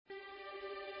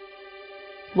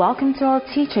Welcome to our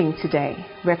teaching today,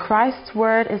 where Christ's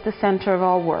Word is the center of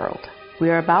our world. We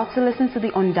are about to listen to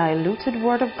the undiluted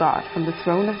Word of God from the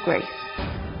throne of grace.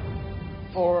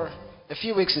 For a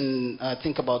few weeks, I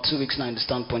think about 2 weeks now in the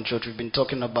Standpoint Church, we've been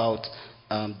talking about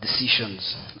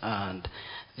decisions. And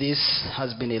this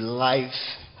has been a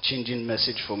life-changing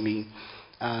message for me.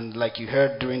 And like you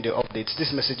heard during the updates,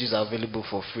 these messages are available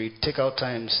for free. Take out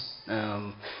times,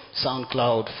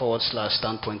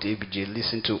 SoundCloud/Standpoint ABJ.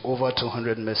 Listen to over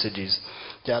 200 messages.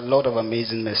 There are a lot of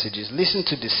amazing messages. Listen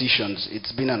to Decisions.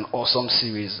 It's been an awesome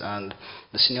series, and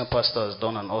the senior pastor has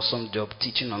done an awesome job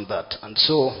teaching on that. And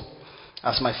so,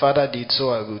 as my father did, so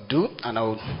I will do, and I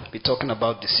will be talking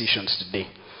about decisions today.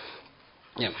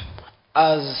 Yeah.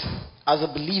 As a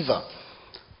believer,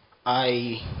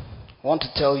 I want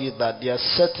to tell you that there are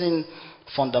certain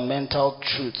fundamental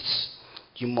truths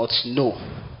you must know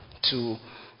to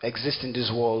exist in this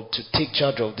world, to take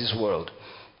charge of this world.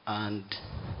 And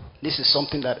this is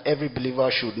something that every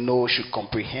believer should know, should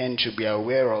comprehend, should be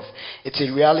aware of. It's a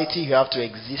reality you have to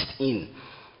exist in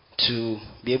to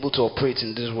be able to operate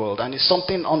in this world. And it's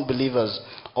something unbelievers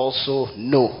also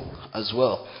know as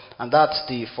well. And that's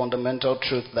the fundamental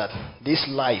truth that this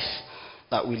life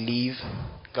that we live,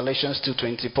 Galatians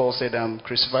 2:20, Paul said, I'm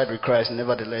crucified with Christ,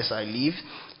 nevertheless I live,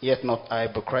 yet not I,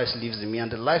 but Christ lives in me. And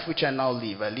the life which I now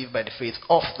live, I live by the faith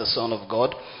of the Son of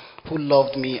God, who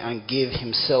loved me and gave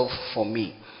himself for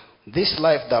me. This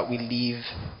life that we live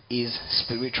is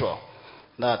spiritual.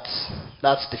 That's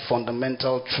the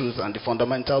fundamental truth and the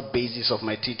fundamental basis of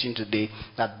my teaching today,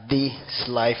 that this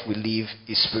life we live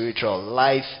is spiritual.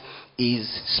 Life is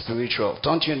spiritual.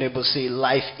 Turn to your neighbor, say,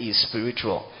 life is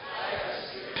spiritual.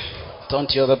 Turn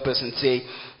to the other person, say,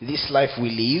 this life we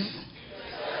live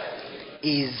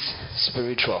is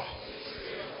spiritual.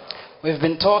 We've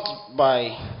been taught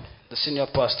by the senior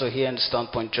pastor here in the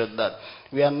Standpoint Church that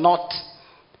we are not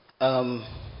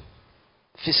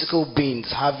physical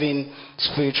beings having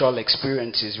spiritual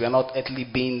experiences. We are not earthly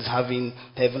beings having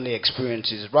heavenly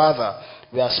experiences. Rather,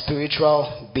 we are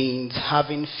spiritual beings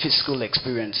having physical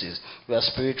experiences. We are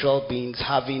spiritual beings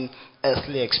having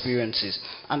earthly experiences.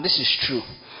 And this is true.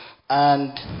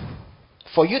 And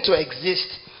for you to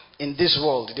exist in this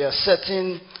world, there are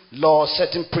certain laws,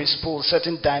 certain principles,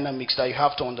 certain dynamics that you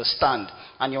have to understand.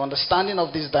 And your understanding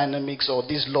of these dynamics or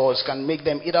these laws can make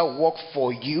them either work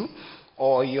for you,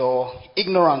 or your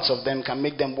ignorance of them can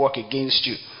make them work against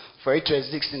you. For it to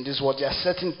exist in this world, there are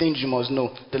certain things you must know.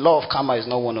 The law of karma is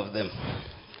not one of them.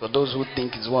 For those who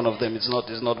think it's one of them, it's not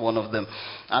one of them.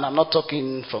 And I'm not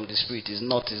talking from the spirit, it's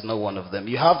not one of them.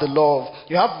 You have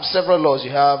you have several laws. You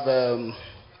have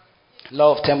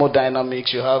law of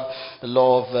thermodynamics, you have the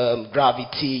law of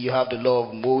gravity, you have the law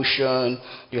of motion,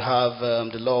 you have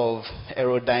the law of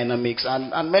aerodynamics,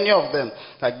 and many of them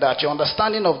like that. Your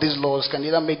understanding of these laws can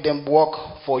either make them work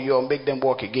for you or make them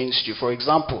work against you. For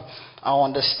example, our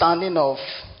understanding of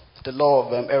the law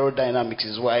of aerodynamics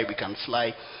is why we can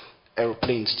fly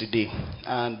aeroplanes today.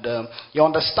 And your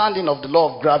understanding of the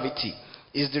law of gravity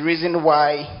is the reason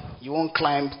why you won't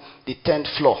climb the 10th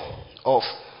floor of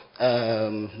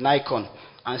Nikon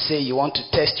and say you want to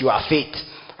test your faith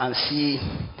and see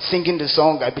singing the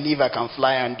song I Believe I Can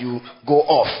Fly, and you go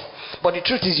off. But the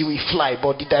truth is you will fly,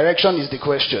 but the direction is the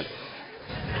question.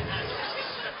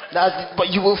 But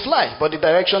you will fly, but the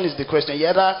direction is the question. You're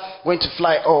either going to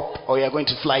fly up or you're going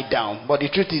to fly down. But the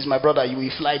truth is, my brother, you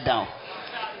will fly down.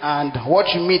 And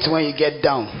what you meet when you get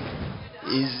down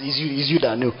is you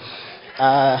that know.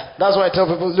 That's why I tell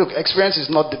people, look, experience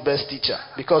is not the best teacher,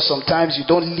 because sometimes you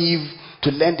don't live to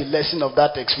learn the lesson of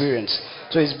that experience.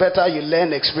 So it's better you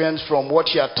learn experience from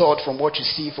what you are taught, from what you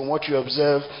see, from what you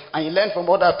observe, and you learn from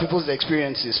other people's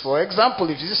experiences. For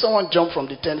example, if you see someone jump from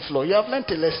the 10th floor, you have learned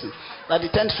a lesson that the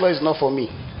 10th floor is not for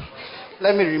me.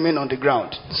 Let me remain on the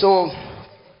ground. So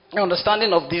your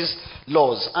understanding of these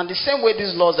laws, and the same way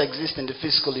these laws exist in the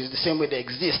physical is the same way they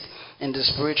exist in the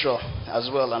spiritual as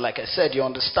well. And like I said, your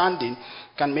understanding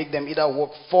can make them either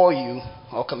work for you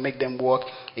or can make them work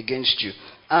against you.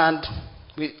 And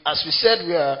as we said,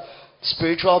 we are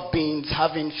spiritual beings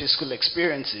having physical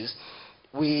experiences.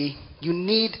 You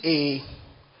need a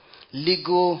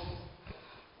legal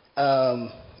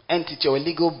entity or a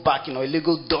legal backing or a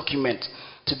legal document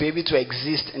to be able to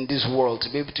exist in this world, to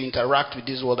be able to interact with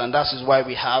this world. And that is why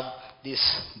we have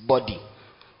this body.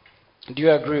 Do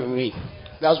you agree with me?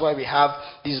 That's why we have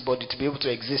this body, to be able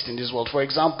to exist in this world. For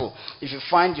example, if you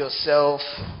find yourself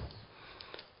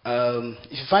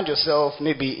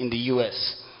maybe in the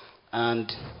US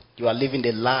and you are living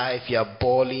the life, you are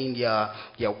balling,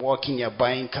 you're working, you're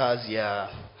buying cars, you're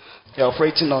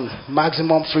operating on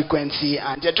maximum frequency,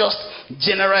 and you're just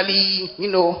generally,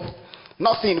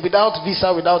 Nothing, without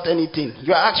visa, without anything.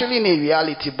 You are actually in a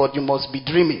reality, but you must be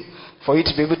dreaming. For you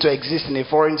to be able to exist in a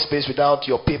foreign space without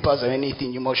your papers or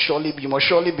anything, you must surely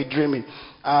be dreaming.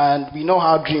 And we know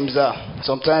how dreams are.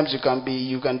 Sometimes you can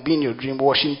be in your dream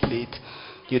washing plate.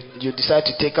 You decide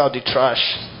to take out the trash.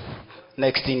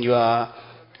 Next thing you are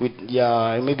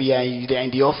maybe you are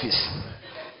in the office.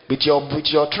 With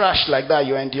your trash like that,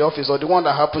 you're in the office. Or the one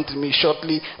that happened to me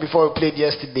shortly before we played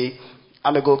yesterday.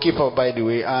 I'm a goalkeeper, by the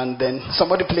way. And then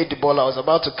somebody played the ball. I was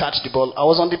about to catch the ball. I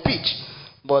was on the pitch,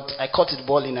 but I caught the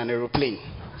ball in an aeroplane.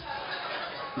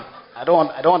 I don't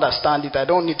understand it. I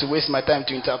don't need to waste my time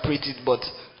to interpret it, but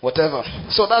whatever.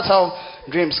 So that's how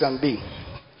dreams can be.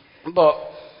 But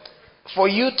for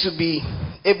you to be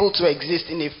able to exist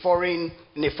in a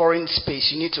foreign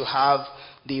space, you need to have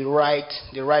the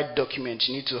right documents.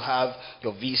 You need to have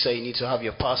your visa, you need to have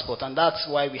your passport, and that's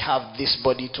why we have this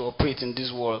body to operate in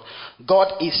this world.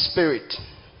 God is spirit.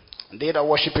 They that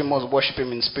worship him must worship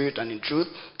him in spirit and in truth.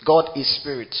 God is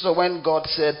spirit. So when God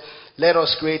said, let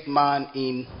us create man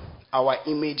in our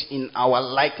image, in our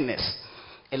likeness,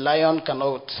 a lion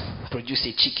cannot produce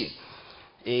a chicken.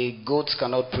 A goat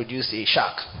cannot produce a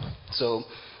shark. So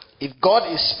if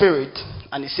God is spirit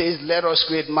and he says, let us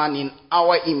create man in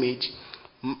our image,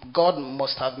 God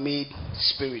must have made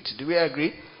spirit. Do we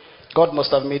agree? God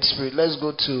must have made spirit. Let's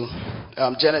go to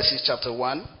Genesis chapter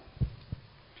 1.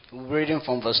 We're reading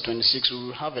from verse 26. We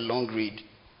will have a long read.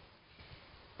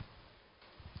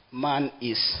 Man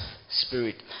is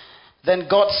spirit. Then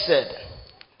God said,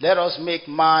 let us make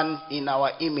man in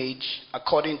our image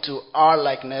according to our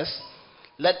likeness.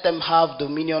 Let them have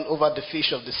dominion over the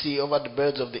fish of the sea, over the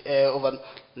birds of the air, over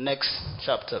next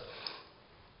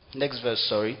verse,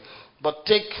 sorry. But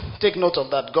take note of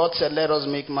that. God said, let us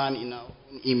make man in our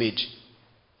own image.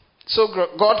 So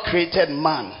God created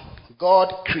man.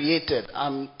 God created.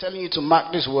 I'm telling you to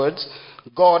mark these words.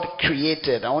 God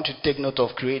created. I want you to take note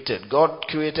of created. God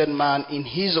created man in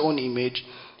his own image.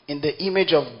 In the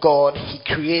image of God, he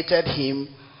created him,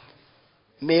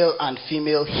 male and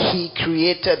female. He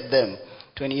created them.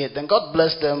 28. Then God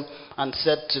blessed them and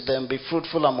said to them, be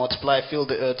fruitful and multiply, fill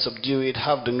the earth, subdue it,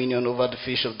 have dominion over the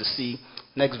fish of the sea.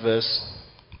 Next verse.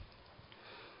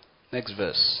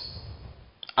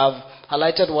 I've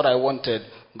highlighted what I wanted.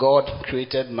 God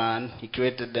created man. He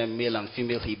created them, male and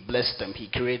female. He blessed them. He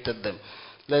created them.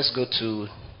 Let's go to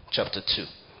chapter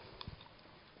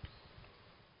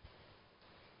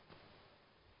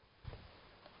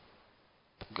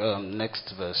 2.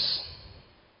 Next verse.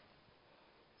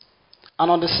 And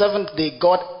on the seventh day,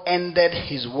 God ended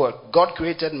his work. God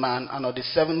created man, and on the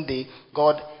seventh day,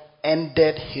 God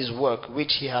ended his work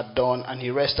which he had done, and he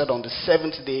rested on the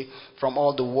seventh day from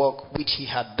all the work which he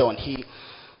had done. He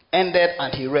ended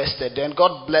and he rested. Then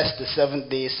God blessed the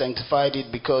seventh day, sanctified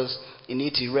it, because in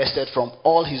it he rested from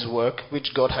all his work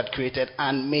which God had created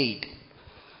and made.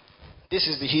 This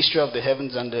is the history of the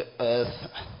heavens and the earth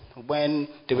when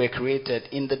they were created,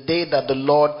 in the day that the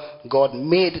Lord God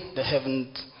made the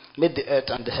earth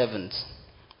and the heavens.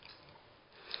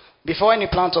 Before any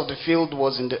plant of the field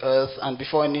was in the earth, and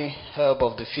before any herb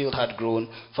of the field had grown,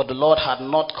 for the Lord had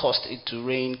not caused it to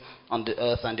rain on the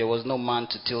earth, and there was no man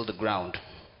to till the ground.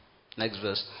 Next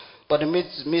verse. But the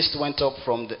mist went up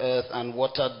from the earth and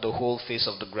watered the whole face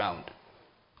of the ground.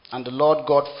 And the Lord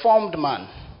God formed man.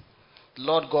 The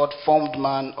Lord God formed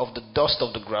man of the dust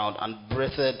of the ground, and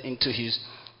breathed into his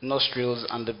nostrils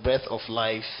and the breath of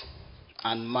life,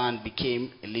 and man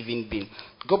became a living being.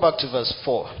 Go back to verse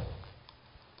 4.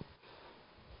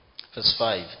 Verse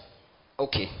 5.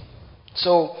 Okay.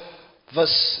 So,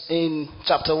 in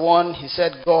chapter 1, he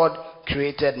said God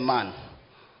created man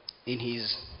in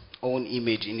his own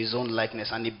image, in his own likeness,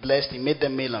 and he made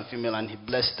them male and female, and he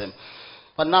blessed them.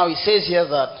 But now he says here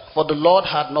that, for the Lord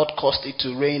had not caused it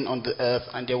to rain on the earth,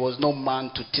 and there was no man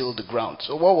to till the ground.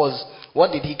 So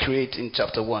what did he create in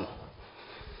chapter 1?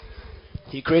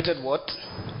 He created what?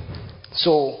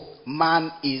 So,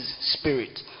 man is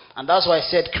spirit. And that's why I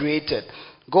said created.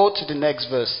 Go to the next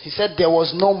verse. He said there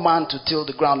was no man to till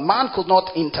the ground. Man could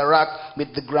not interact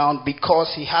with the ground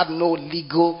because he had no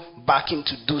legal backing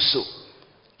to do so.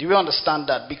 Do you understand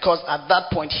that? Because at that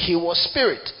point he was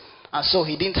spirit. And so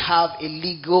he didn't have a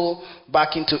legal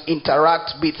backing to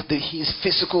interact with his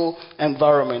physical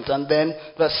environment. And then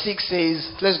verse 6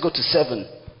 says, let's go to 7.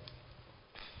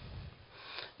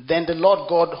 Then the Lord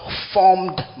God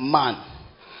formed man.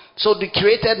 So the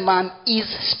created man is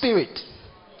spirit.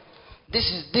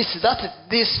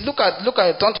 Look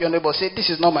at turn to your neighbor, say, this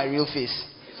is not my real face.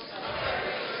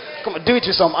 Come on, do it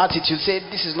with some attitude. Say,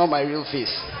 this is not my real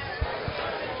face.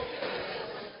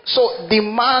 So the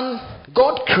man,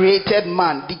 God created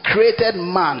man. The created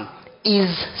man is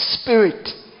spirit.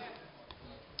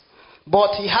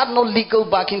 But he had no legal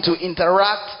backing to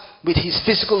interact with his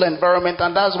physical environment,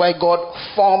 and that's why God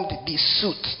formed the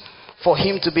suit for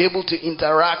him to be able to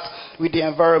interact with the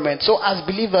environment. So as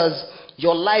believers,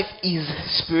 your life is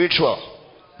spiritual.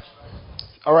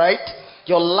 Alright?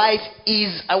 Your life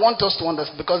is, I want us to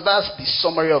understand, because that's the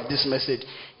summary of this message.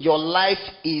 Your life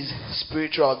is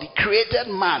spiritual. The created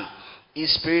man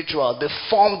is spiritual. The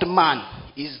formed man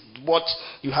is what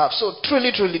you have. So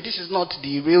truly, this is not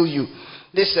the real you.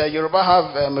 This Yoruba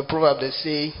have a proverb that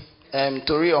say,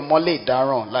 Tori omole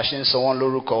daron lashin someone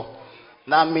loruko.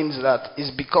 That means that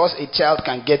it's because a child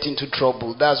can get into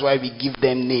trouble. That's why we give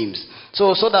them names.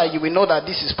 So that you will know that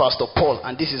this is Pastor Paul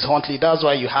and this is Huntley. That's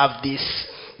why you have this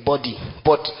body.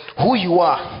 But who you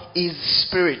are is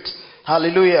spirit.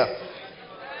 Hallelujah.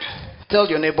 Tell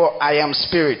your neighbor, I am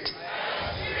spirit.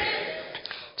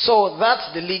 So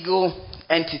that's the legal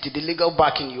entity, the legal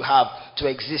backing you have to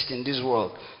exist in this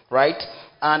world. Right?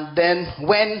 And then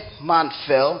when man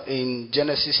fell in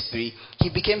Genesis 3, he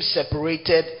became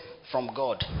separated from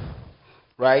God.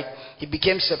 Right? He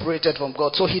became separated from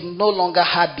God. So he no longer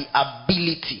had the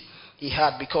ability he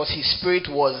had, because his spirit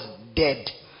was dead.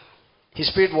 His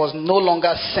spirit was no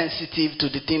longer sensitive to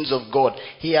the things of God.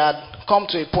 He had come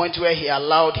to a point where he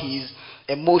allowed his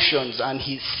emotions and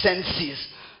his senses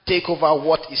take over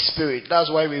what is spirit.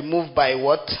 That's why we move by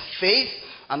what? Faith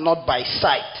and not by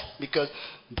sight. Because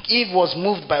Eve was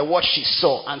moved by what she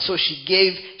saw, and so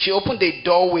she opened a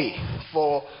doorway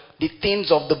for the things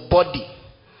of the body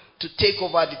to take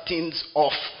over the things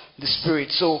of the spirit.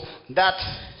 So that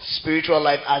spiritual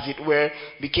life, as it were,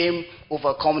 became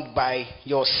overcome by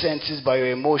your senses, by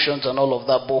your emotions and all of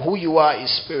that. But who you are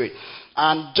is spirit.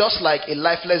 And just like a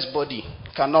lifeless body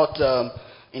cannot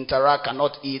interact,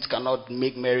 cannot eat, cannot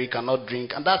make merry, cannot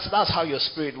drink, and that's how your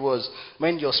spirit was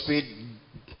when your spirit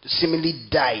seemingly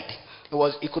died.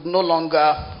 It could no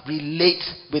longer relate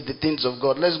with the things of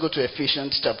God. Let's go to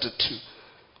Ephesians chapter 2.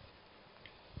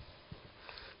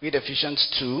 Read Ephesians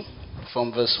 2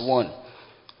 from verse 1.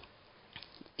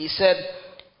 He said,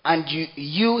 and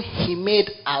you he made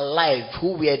alive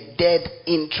who were dead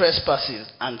in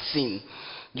trespasses and sin.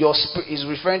 Your spirit is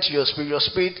referring to your spirit. Your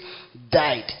spirit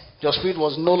died. Your spirit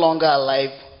was no longer alive.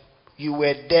 You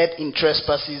were dead in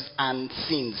trespasses and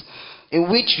sins, in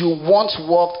which you once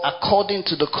walked according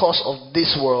to the course of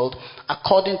this world,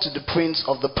 according to the prince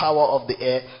of the power of the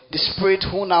air, the spirit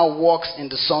who now walks in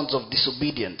the sons of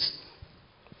disobedience,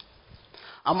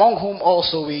 among whom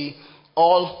also we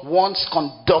all once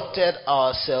conducted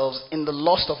ourselves in the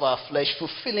lust of our flesh,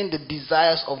 fulfilling the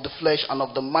desires of the flesh and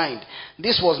of the mind.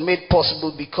 This was made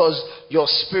possible because your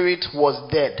spirit was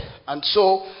dead. And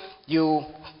so you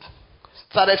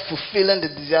started fulfilling the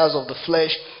desires of the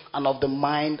flesh and of the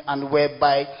mind, and were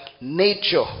by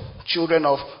nature children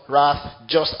of wrath,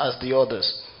 just as the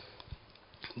others.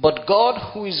 But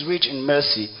God, who is rich in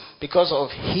mercy, because of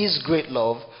his great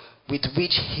love with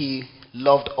which he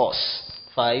loved us.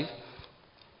 5.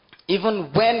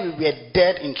 Even when we were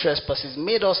dead in trespasses,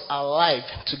 made us alive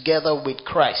together with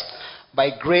Christ.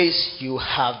 By grace you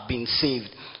have been saved.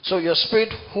 So your spirit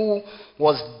who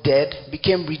was dead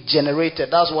became regenerated.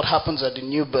 That's what happens at the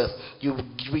new birth. You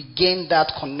regain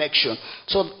that connection.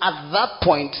 So at that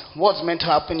point, what's meant to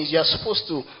happen is you're supposed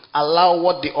to allow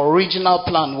what the original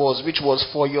plan was, which was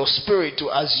for your spirit to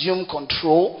assume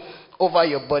control over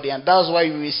your body. And that's why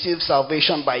you receive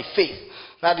salvation by faith.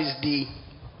 That is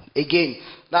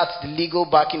that's the legal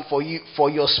backing for you, for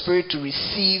your spirit to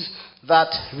receive that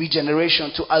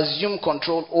regeneration, to assume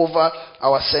control over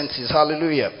our senses.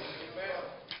 Hallelujah. Amen.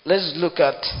 Let's look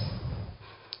at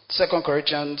 2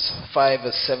 Corinthians 5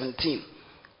 verse 17.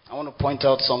 I want to point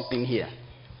out something here.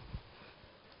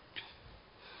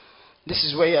 This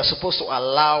is where you are supposed to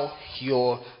allow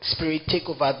your spirit take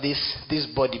over this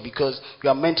body, because you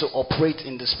are meant to operate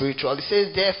in the spiritual. It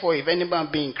says, therefore, if any man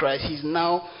be in Christ, he's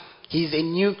a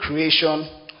new creation.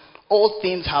 All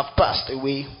things have passed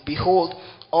away. Behold,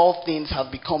 all things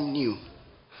have become new.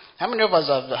 How many of us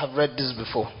have read this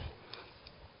before?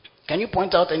 Can you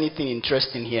point out anything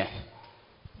interesting here?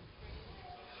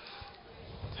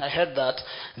 I heard that.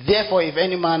 Therefore, if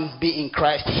any man be in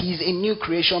Christ, he is a new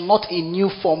creation, not a new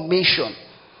formation.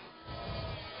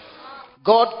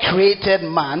 God created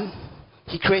man.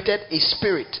 He created a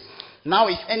spirit. Now,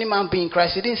 if any man be in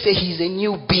Christ, he didn't say he's a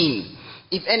new being.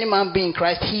 If any man be in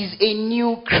Christ, he is a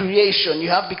new creation. You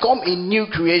have become a new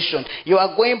creation. You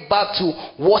are going back to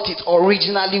what it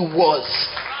originally was.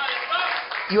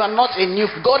 You are not a new.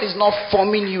 God is not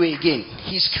forming you again.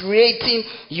 He's creating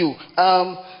you.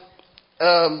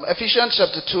 Ephesians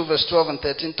chapter 2 verse 12 and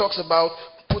 13 talks about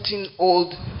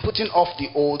putting off the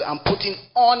old and putting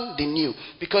on the new,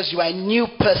 because you are a new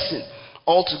person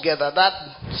altogether. That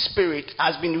spirit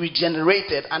has been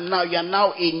regenerated, and now you are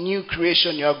now a new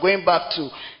creation. You are going back to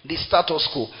the status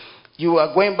quo. You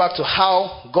are going back to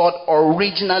how God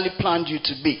originally planned you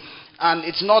to be. And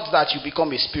it's not that you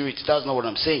become a spirit. That's not what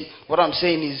I'm saying. What I'm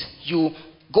saying is you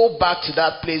go back to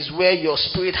that place where your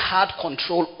spirit had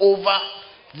control over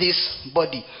this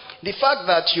body. The fact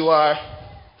that you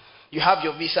have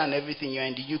your visa and everything, you're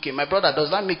in the UK, my brother,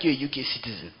 does that make you a UK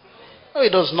citizen? No,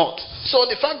 it does not. So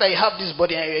the fact that you have this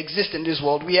body and you exist in this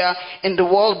world, we are in the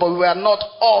world, but we are not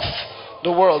of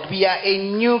the world. We are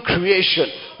a new creation.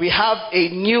 We have a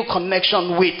new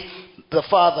connection with the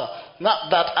Father. Not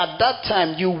that at that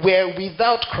time you were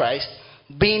without Christ,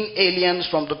 being aliens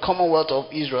from the commonwealth of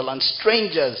Israel and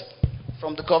strangers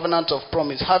from the covenant of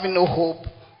promise, having no hope,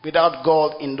 without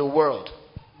God in the world.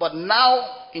 But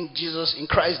now in Jesus, in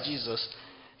Christ Jesus,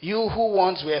 you who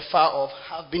once were far off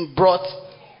have been brought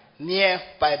near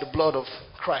by the blood of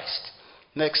Christ.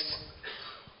 Next.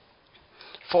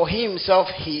 For he himself,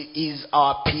 he is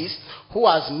our peace, who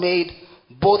has made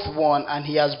both one, and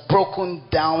he has broken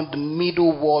down the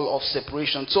middle wall of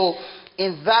separation. So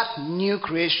in that new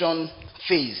creation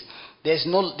phase, there's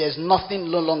nothing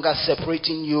no longer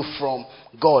separating you from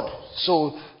God.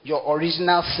 So your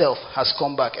original self has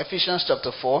come back. Ephesians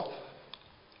chapter 4,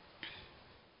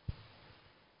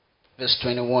 verse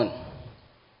 21.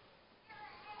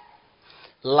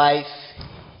 Life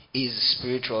is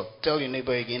spiritual. Tell your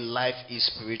neighbor again, life is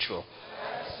spiritual.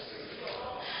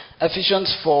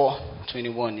 Ephesians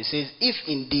 4:21. It says, if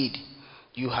indeed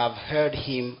you have heard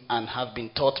him and have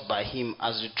been taught by him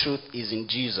as the truth is in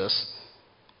Jesus,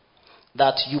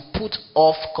 that you put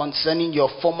off concerning your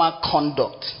former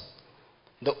conduct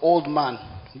the old man,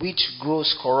 which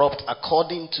grows corrupt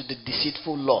according to the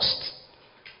deceitful lust,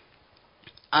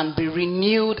 and be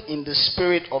renewed in the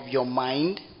spirit of your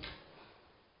mind.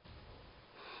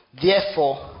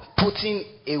 Therefore, putting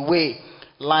away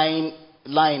lying,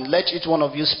 let each one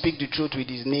of you speak the truth with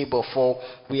his neighbor, for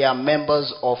we are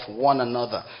members of one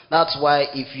another. That's why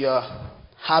if you are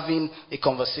having a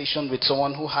conversation with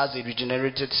someone who has a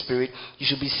regenerated spirit, you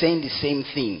should be saying the same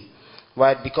thing,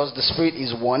 right? Because the spirit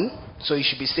is one, so you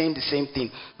should be saying the same thing.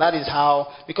 That is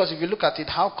how, because if you look at it,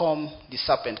 how come the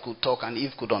serpent could talk and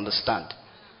Eve could understand?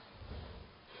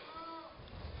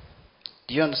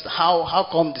 Do you understand? How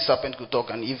come the serpent could talk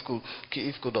and Eve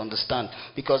could understand?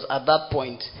 Because at that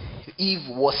point, Eve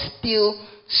was still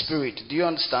spirit. Do you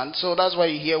understand? So that's why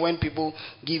you hear when people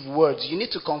give words, you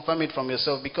need to confirm it from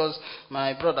yourself, because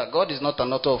my brother, God is not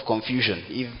an author of confusion.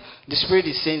 If the spirit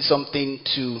is saying something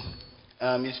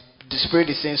if the spirit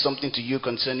is saying something to you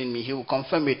concerning me, he will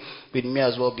confirm it with me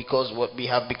as well, because what we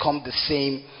have become the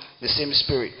same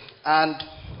spirit. And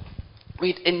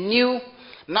with a new,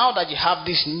 now that you have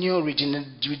this new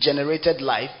regenerated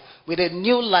life, with a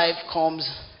new life comes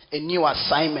a new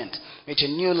assignment. With a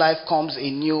new life comes a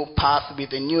new path.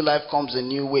 With a new life comes a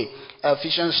new way.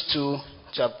 Ephesians 2,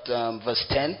 verse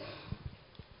 10.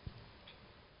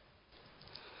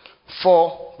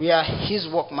 For we are his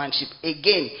workmanship,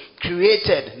 again,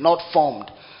 created, not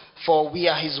formed. For we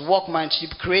are his workmanship,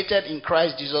 created in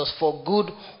Christ Jesus for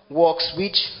good works,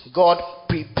 which God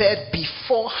prepared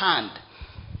beforehand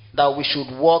that we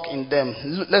should walk in them.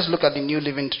 Let's look at the New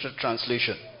Living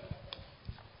Translation.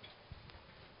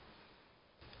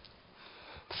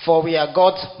 For we are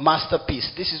God's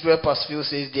masterpiece. This is where Pastor Phil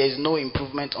says there is no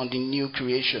improvement on the new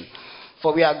creation.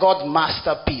 For we are God's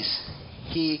masterpiece.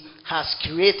 He has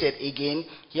created again.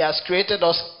 He has created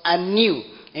us anew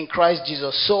in Christ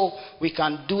Jesus, so we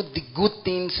can do the good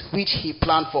things which he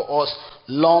planned for us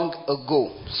long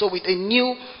ago. So with a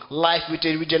new life, with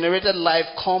a regenerated life,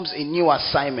 comes a new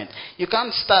assignment. You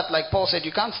can't start, like Paul said,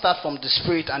 you can't start from the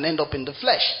spirit and end up in the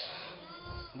flesh.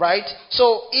 Right?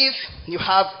 So if you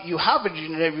have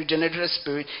a regenerated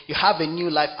spirit, you have a new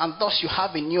life, and thus you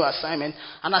have a new assignment,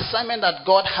 an assignment that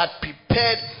God had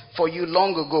prepared for you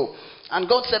long ago. And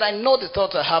God said, I know the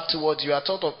thoughts I have towards you, a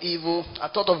thought of evil, a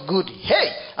thought of good. Hey!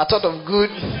 A thought of good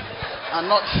and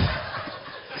not...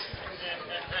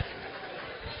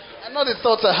 I know the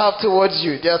thoughts I have towards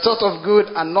you. They are thoughts of good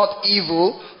and not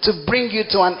evil, to bring you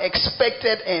to an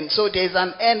expected end. So there is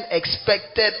an end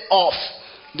expected of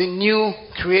the new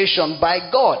creation by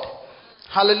God.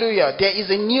 Hallelujah. There is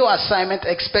a new assignment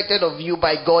expected of you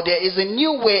by God. There is a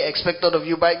new way expected of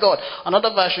you by God.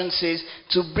 Another version says,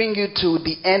 to bring you to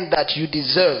the end that you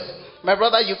deserve. My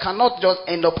brother, you cannot just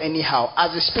end up anyhow.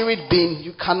 As a spirit being,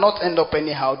 you cannot end up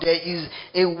anyhow. There is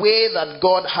a way that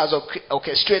God has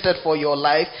orchestrated for your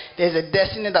life. There's a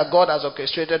destiny that God has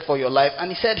orchestrated for your life.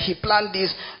 And he said he planned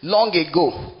this long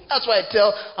ago. That's why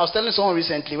I was telling someone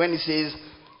recently when he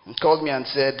called me and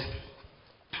said,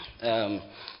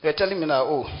 they were telling me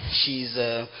that, she's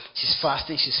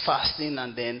fasting,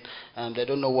 and then they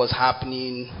don't know what's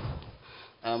happening.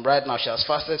 Right now, she has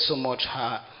fasted so much,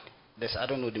 I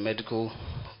don't know the medical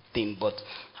thing, but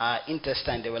her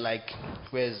intestine, they were like,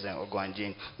 where's Ogo and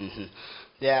Jane?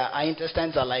 Her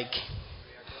intestines are like,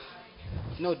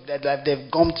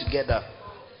 they've gum together.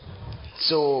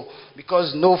 So,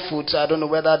 because no food, so I don't know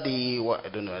whether I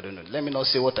don't know. Let me not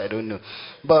say what I don't know.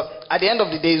 But at the end of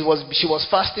the day, she was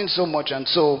fasting so much, and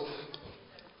so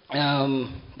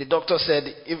the doctor said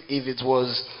if it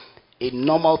was a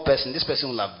normal person, this person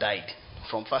would have died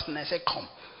from fasting. I said, come,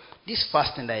 this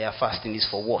fasting that you're fasting is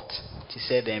for what? She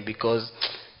said, because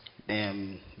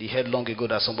they heard long ago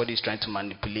that somebody is trying to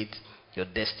manipulate your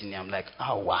destiny. I'm like,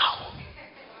 oh wow,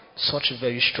 such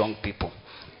very strong people.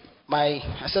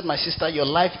 I said, my sister, your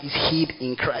life is hid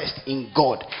in Christ, in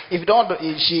God. If you don't,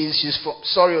 she's from,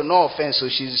 sorry or no offense, so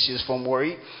she's from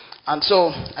Warri. And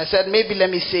so I said, maybe let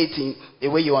me say it in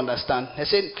a way you understand. I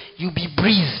said, you be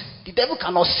breeze. The devil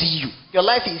cannot see you. Your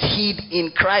life is hid in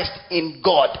Christ, in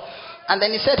God. And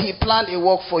then he said he planned a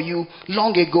work for you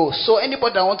long ago. So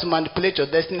anybody that wants to manipulate your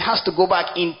destiny has to go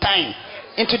back in time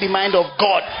into the mind of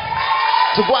God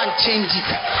to go and change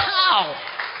it. How?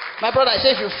 My brother, I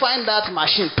say, if you find that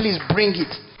machine, please bring it.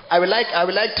 I would like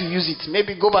to use it.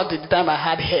 Maybe go back to the time I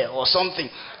had hair or something.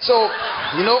 So,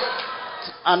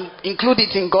 and include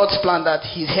it in God's plan that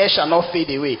his hair shall not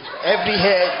fade away. Every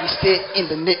hair will stay in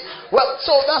the neck. Well,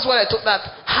 so that's what I took that.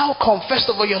 How come? First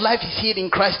of all, your life is hid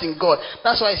in Christ, in God.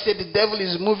 That's why I said the devil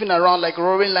is moving around like a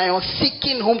roaring lion,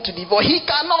 seeking whom to devour. He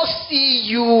cannot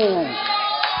see you.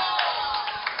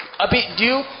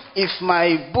 If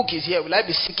my book is here, will I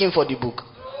be seeking for the book?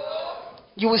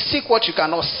 You will seek what you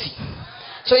cannot see.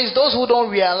 So it's those who don't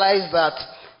realize that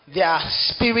they are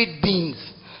spirit beings.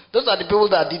 Those are the people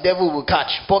that the devil will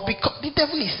catch. But because the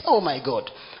devil is, oh my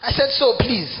God. I said, so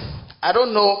please, I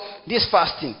don't know this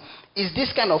fasting. Is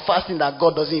this kind of fasting that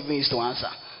God doesn't even use to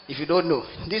answer? If you don't know,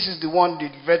 this is the one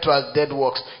the referred to as dead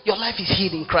works. Your life is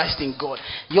hid in Christ, in God.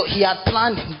 He had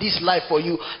planned this life for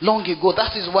you long ago.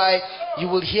 That is why you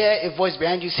will hear a voice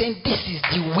behind you saying, this is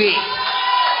the way.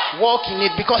 Walk in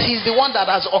it, because he's the one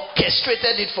that has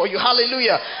orchestrated it for you.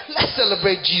 Hallelujah. Let's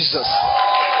celebrate Jesus.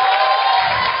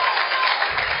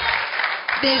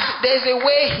 There's a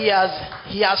way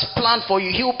he has planned for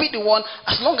you. He will be the one,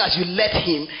 as long as you let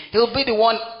him, he'll be the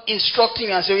one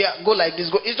instructing you and say, yeah, go like this.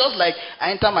 Go. It's just like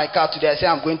I enter my car today, I say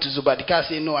I'm going to Zuba. The car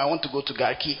say, no, I want to go to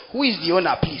Garki. Who is the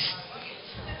owner, please?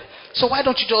 So why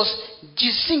don't you just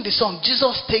sing the song,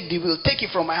 Jesus, take the wheel, take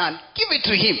it from my hand, give it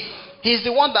to him. He's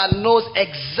the one that knows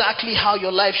exactly how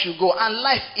your life should go. And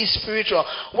life is spiritual.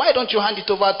 Why don't you hand it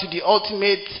over to the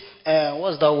ultimate,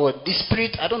 what's that word? The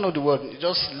spirit, I don't know the word. It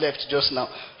just left just now.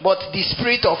 But the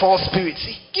spirit of all spirits.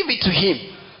 Give it to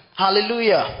him.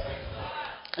 Hallelujah.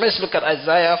 Let's look at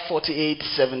Isaiah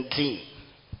 48:17.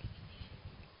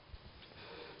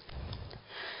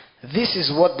 This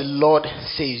is what the Lord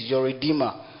says, your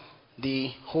Redeemer, the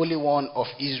Holy One of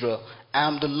Israel. I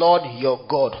am the Lord your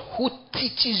God, who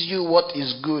teaches you what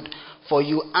is good for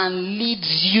you and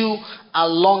leads you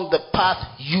along the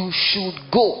path you should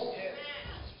go.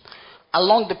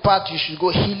 Along the path you should go.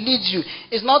 He leads you.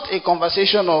 It's not a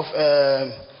conversation of,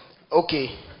 okay,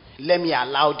 let me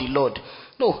allow the Lord.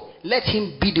 No, let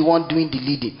him be the one doing the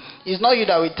leading. It's not you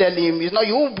that will tell him. It's not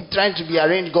you won't be trying to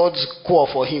arrange God's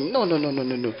call for him. No. Leave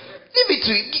it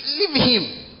to him. Leave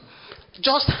him.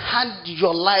 Just hand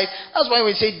your life. That's why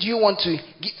we say, do you want to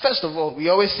give? First of all, we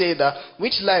always say that,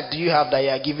 which life do you have that you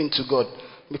are giving to God?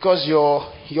 Because your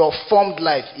formed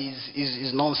life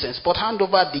is nonsense. But hand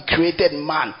over the created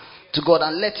man to God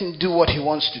and let him do what he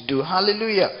wants to do.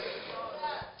 Hallelujah.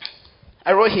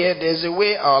 I wrote here, there's a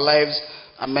way our lives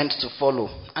are meant to follow.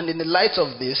 And in the light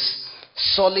of this,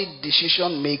 solid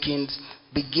decision making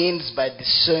begins by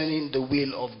discerning the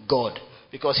will of God.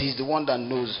 Because he's the one that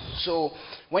knows. So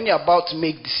when you're about to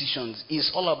make decisions,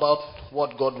 it's all about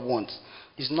what God wants.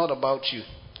 It's not about you.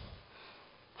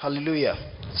 Hallelujah.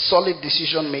 Solid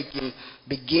decision making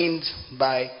begins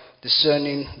by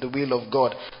discerning the will of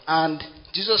God. And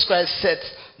Jesus Christ set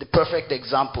the perfect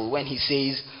example when he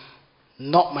says,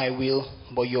 not my will,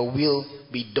 but your will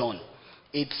be done.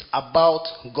 It's about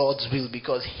God's will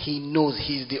because he knows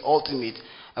he's the ultimate.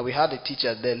 And we had a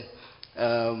teacher then,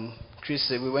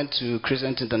 we went to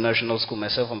Crescent International School,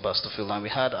 myself and Pastor Phil, and we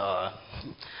had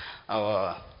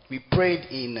We prayed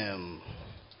in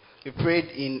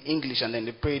English, and then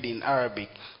they prayed in Arabic.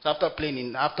 So after praying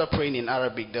in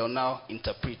Arabic, they'll now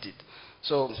interpret it.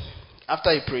 So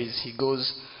after he prays, he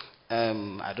goes,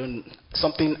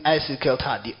 something Ezekiel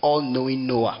had, the all-knowing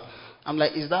Noah. I'm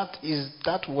like, is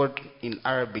that word in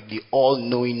Arabic, the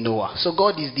all-knowing Noah? So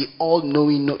God is the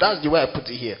all-knowing Noah. That's the way I put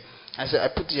it here. I said, I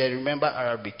put it here, remember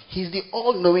Arabic. He's the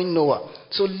all-knowing Noah.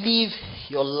 So leave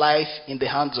your life in the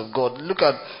hands of God. Look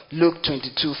at Luke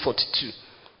 22:42.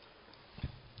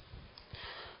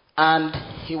 And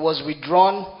he was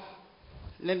withdrawn.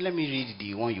 Let me read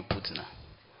the one you put now.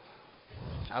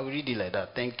 I will read it like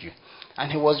that. Thank you.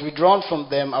 And he was withdrawn from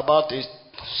them about a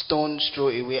stone's throw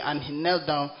away, and he knelt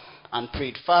down and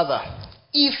prayed, Father,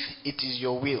 if it is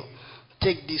your will,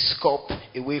 take this cup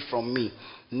away from me.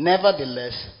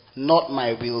 Nevertheless, not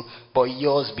my will, but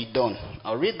yours be done.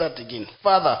 I'll read that again.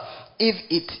 Father, if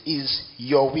it is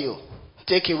your will,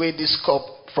 take away this cup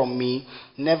from me.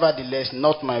 Nevertheless,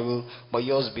 not my will, but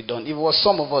yours be done. If it was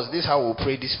some of us, this is how we'll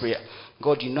pray this prayer.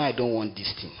 God, you know I don't want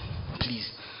this thing.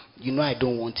 Please. You know I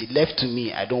don't want it. Left to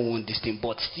me, I don't want this thing.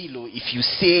 But still, if you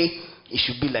say it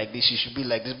should be like this, it should be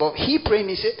like this. But he prayed and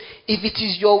he said, if it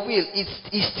is your will,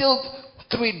 he still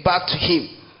threw it back to him.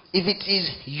 If it is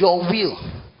your will.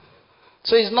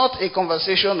 So it's not a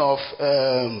conversation of,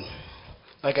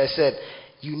 like I said,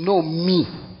 you know me,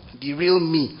 the real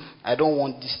me. I don't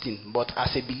want this thing. But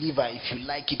as a believer, if you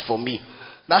like it for me,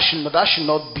 that should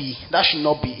not be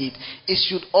it. It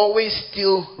should always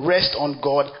still rest on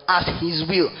God as his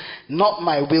will. Not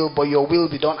my will, but your will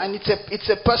be done. And it's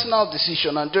a personal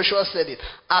decision. And Joshua said it.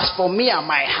 As for me and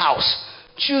my house,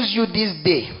 choose you this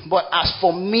day. But as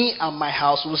for me and my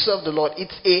house, we'll serve the Lord.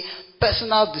 It's a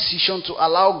personal decision to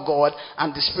allow God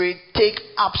and the Spirit take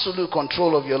absolute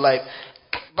control of your life.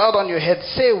 Bow down your head.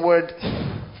 Say a word.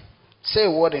 Say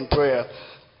a word in prayer.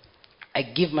 I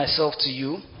give myself to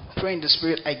you. Pray in the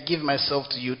Spirit, I give myself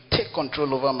to you. Take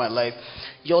control over my life.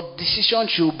 Your decision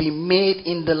should be made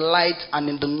in the light and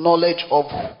in the knowledge of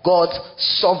God's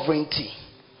sovereignty.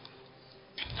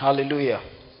 Hallelujah.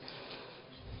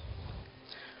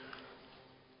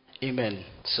 Amen.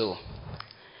 So,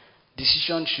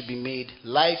 decision should be made.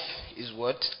 Life is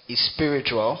what? Is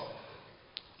spiritual.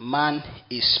 Man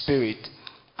is spirit.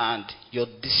 And your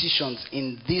decisions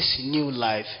in this new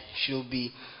life should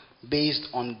be based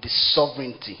on the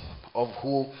sovereignty of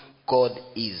who God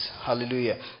is.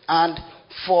 Hallelujah. And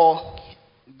for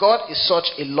God is such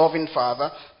a loving Father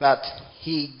that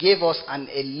he gave us an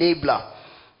enabler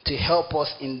to help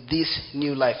us in this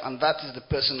new life. And that is the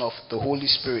person of the Holy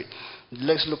Spirit.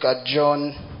 Let's look at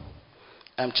John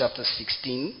chapter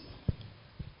 16.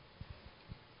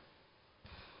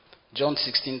 John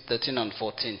 16, 13 and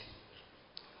 14.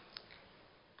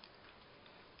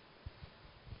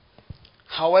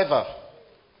 However,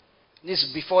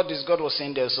 before this, God was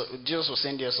saying Jesus was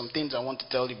saying there are some things I want to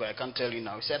tell you, but I can't tell you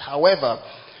now. He said, however,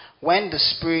 when the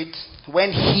Spirit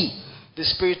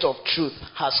of truth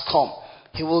has come,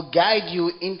 he will guide you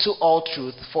into all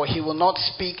truth, for he will not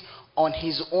speak on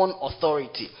his own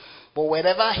authority, but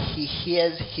whatever he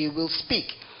hears, he will speak,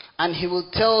 and he will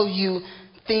tell you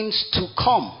things to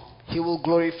come. He will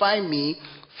glorify me,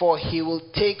 for he will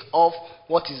take off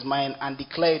what is mine and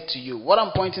declare it to you. What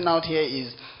I'm pointing out here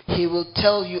is he will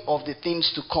tell you of the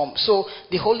things to come. So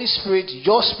the Holy Spirit,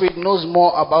 your spirit, knows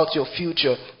more about your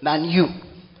future than you.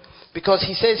 Because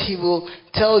he says he will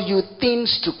tell you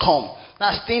things to come.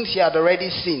 That's things he had already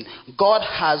seen. God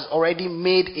has already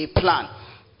made a plan,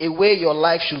 a way your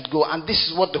life should go. And this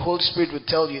is what the Holy Spirit will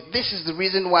tell you. This is the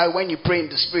reason why when you pray in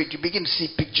the Spirit, you begin to see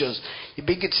pictures. You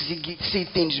begin to see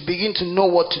things. You begin to know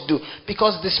what to do.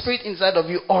 Because the Spirit inside of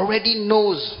you already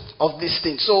knows of these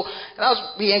things. So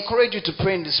we encourage you to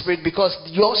pray in the Spirit, because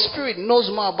your spirit knows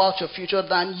more about your future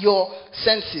than your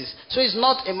senses. So it's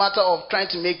not a matter of trying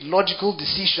to make logical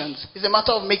decisions. It's a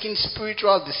matter of making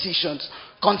spiritual decisions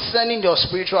concerning your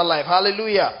spiritual life.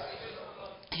 Hallelujah.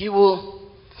 He will,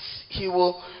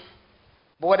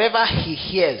 whatever he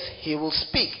hears, he will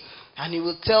speak. And he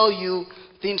will tell you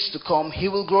things to come. He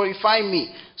will glorify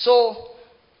me. So,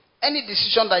 any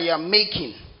decision that you are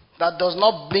making that does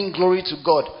not bring glory to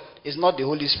God is not the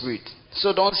Holy Spirit.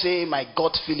 So don't say, my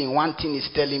gut feeling, one thing is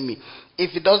telling me.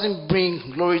 If it doesn't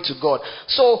bring glory to God.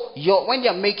 So, when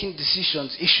you're making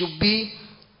decisions, it should be,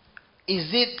 is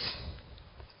it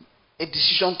a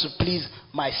decision to please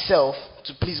myself,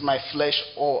 to please my flesh,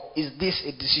 or is this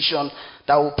a decision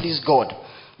that will please God?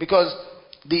 Because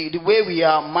the way we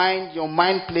are, your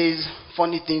mind plays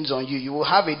funny things on you. You will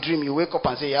have a dream, you wake up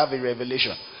and say you have a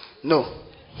revelation. No.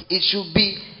 It should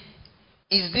be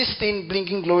is this thing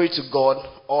bringing glory to God,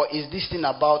 or is this thing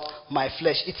about my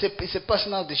flesh? It's a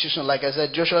personal decision. Like I said,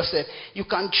 Joshua said, you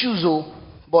can choose,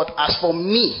 but as for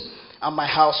me and my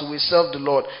house, we will serve the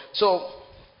Lord. So,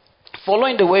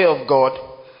 following the way of God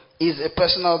is a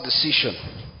personal decision.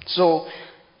 So,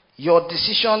 your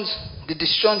decisions, the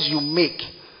decisions you make,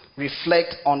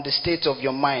 reflect on the state of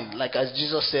your mind. Like as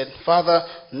Jesus said, Father,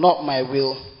 not my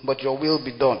will, but your will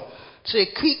be done. So a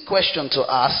quick question to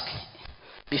ask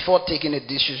before taking a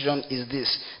decision is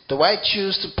this: do I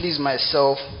choose to please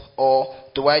myself, or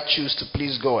do I choose to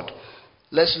please God?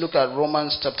 Let's look at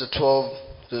Romans chapter 12,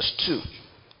 verse 2.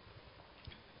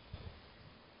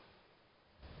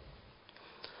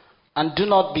 And do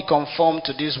not be conformed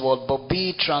to this world, but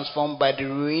be transformed by the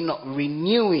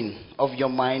renewing of your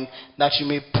mind, that you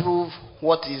may prove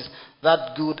what is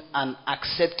that good and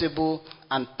acceptable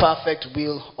and perfect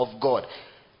will of God.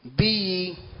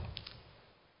 Do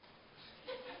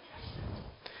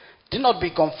not be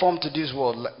conformed to this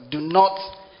world. Do not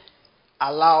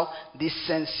allow these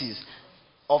senses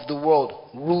of the world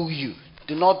rule you.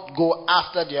 Do not go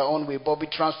after their own way, but be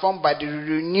transformed by the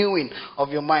renewing of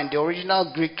your mind. The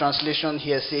original Greek translation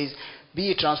here says,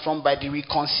 be transformed by the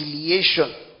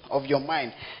reconciliation of your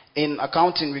mind. In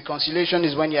accounting, reconciliation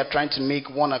is when you are trying to make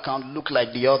one account look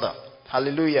like the other.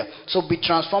 Hallelujah. So be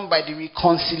transformed by the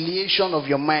reconciliation of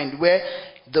your mind, where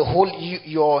the whole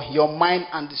your mind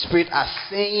and the spirit are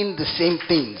saying the same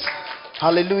things.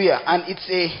 Hallelujah. And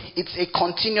it's a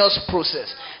continuous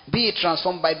process. Be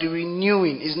transformed by the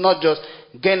renewing. It's not just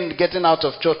getting out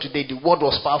of church today. The word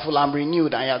was powerful. I'm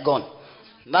renewed and you're gone.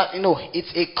 That,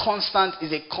 it's a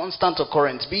constant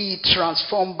occurrence. Be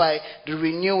transformed by the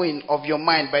renewing of your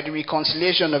mind, by the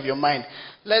reconciliation of your mind.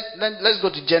 Let's go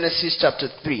to Genesis chapter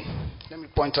 3. Let me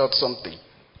point out something.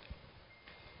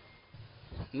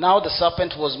 Now the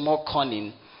serpent was more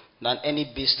cunning than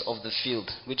any beast of the field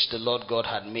which the Lord God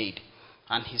had made.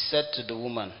 And he said to the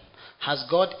woman, has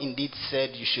God indeed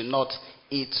said you should not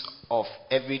eat of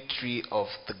every tree of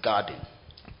the garden?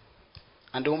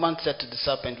 And the woman said to the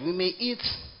serpent, we may eat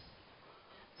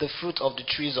the fruit of the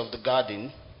trees of the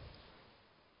garden,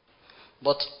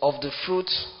 but of the fruit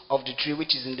of the tree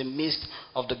which is in the midst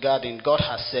of the garden, God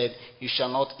has said, you shall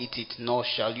not eat it, nor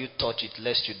shall you touch it,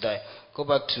 lest you die. Go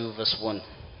back to verse 1.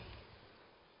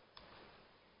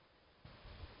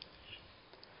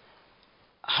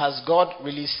 Has God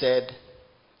indeed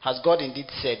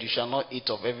said, you shall not eat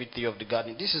of every tree of the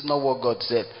garden? This is not what God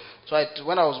said. So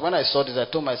when I saw this, I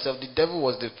told myself, the devil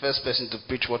was the first person to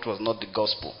preach what was not the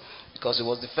gospel. Because he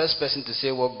was the first person to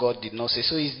say what God did not say.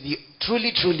 So he's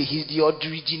truly, he's the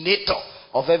originator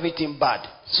of everything bad.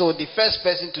 So the first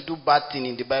person to do bad thing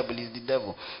in the Bible is the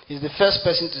devil. He's the first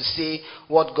person to say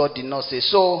what God did not say.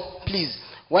 So please,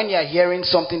 when you are hearing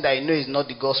something that you know is not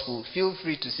the gospel, feel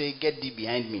free to say, get thee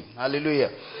behind me. Hallelujah.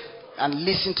 And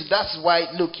listen to, that's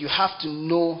why, look, you have to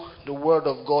know the word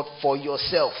of God for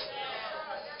yourself.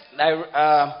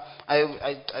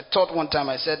 I thought one time,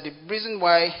 I said, the reason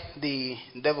why the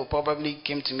devil probably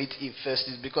came to meet Eve first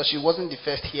is because she wasn't the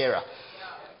first hearer.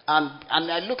 And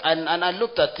I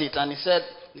looked at it, and he said,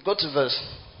 go to verse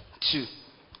 2.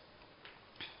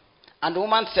 And the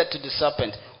woman said to the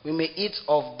serpent, we may eat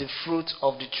of the fruit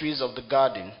of the trees of the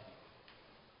garden,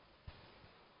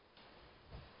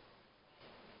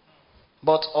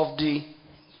 but of the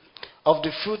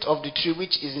fruit of the tree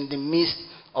which is in the midst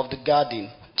of the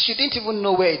garden. She didn't even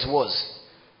know where it was.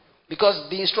 Because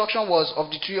the instruction was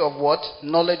of the tree of what?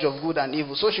 Knowledge of good and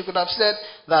evil. So she could have said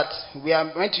that we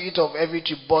are going to eat of every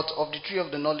tree, but of the tree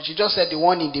of the knowledge. She just said the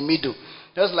one in the middle.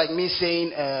 Just like me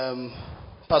saying,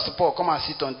 Pastor Paul, come and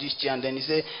sit on this chair. And then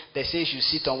they say you should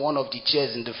sit on one of the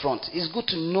chairs in the front. It's good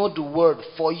to know the word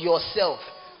for yourself.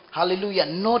 Hallelujah.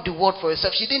 Know the word for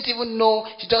yourself. She didn't even know.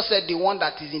 She just said the one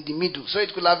that is in the middle. So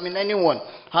it could have been anyone.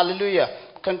 Hallelujah.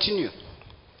 Continue.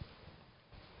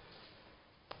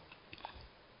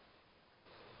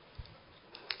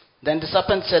 Then the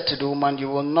serpent said to the woman, you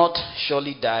will not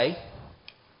surely die.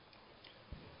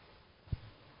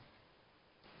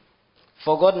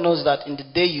 For God knows that in the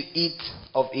day you eat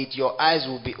of it, your eyes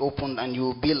will be opened and you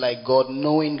will be like God,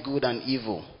 knowing good and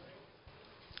evil.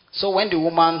 So when the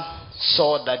woman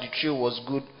saw that the tree was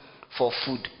good for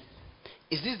food,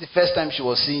 is this the first time she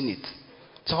was seeing it?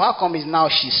 So how come is now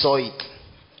she saw it?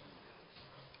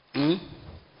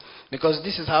 Because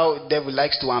this is how the devil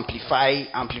likes to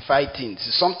amplify things.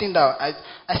 It's something that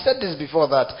I said this before,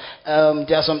 that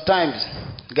there are sometimes,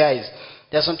 guys,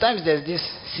 there's this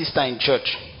sister in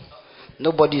church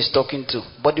nobody is talking to,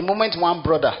 but the moment one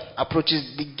brother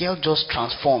approaches, the girl just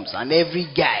transforms and every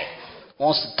guy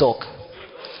wants to talk.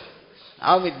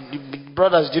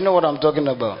 Brothers, do you know what I'm talking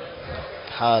about?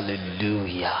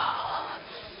 Hallelujah.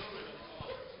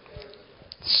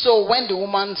 So when the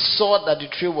woman saw that the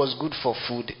tree was good for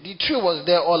food, the tree was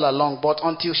there all along, but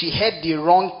until she heard the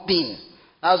wrong thing,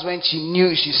 that's when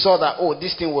she saw that, oh,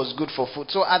 this thing was good for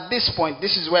food. So at this point,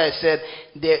 this is where I said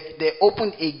they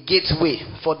opened a gateway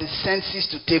for the senses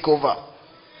to take over.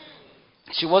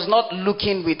 She was not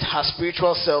looking with her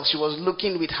spiritual self, she was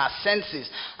looking with her senses.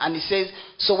 And it says,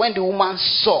 so when the woman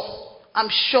saw, I'm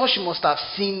sure she must have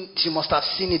seen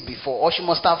it before, or she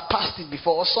must have passed it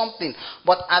before, or something.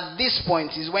 But at this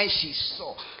point is when she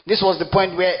saw. This was the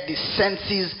point where the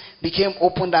senses became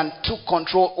opened and took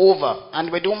control over. And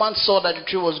when the woman saw that the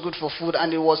tree was good for food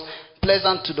and it was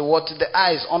pleasant to the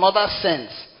eyes, another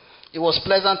sense, it was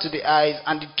pleasant to the eyes,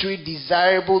 and the tree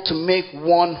desirable to make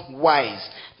one wise.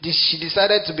 She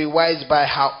decided to be wise by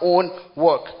her own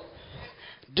work.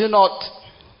 Do not,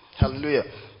 hallelujah.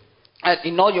 And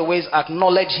in all your ways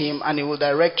acknowledge him and he will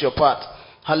direct your path.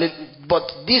 But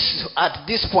at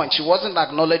this point, she wasn't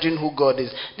acknowledging who God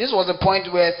is. This was a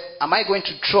point where, am I going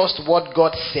to trust what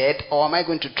God said, or am I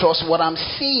going to trust what I'm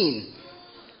seeing?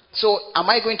 So am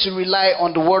I going to rely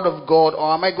on the word of God,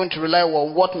 or am I going to rely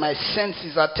on what my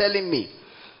senses are telling me?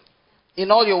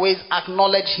 In all your ways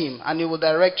acknowledge him and he will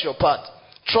direct your path.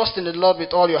 Trust in the Lord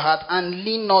with all your heart and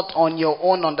lean not on your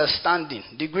own understanding.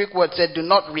 The Greek word said, do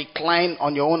not recline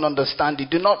on your own understanding.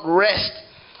 Do not rest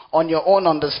on your own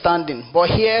understanding.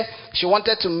 But here, she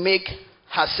wanted to make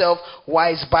herself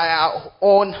wise by her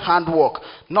own handwork,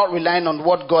 not relying on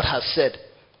what God has said.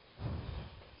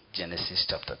 Genesis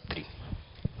chapter 3.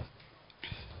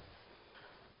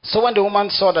 So when the woman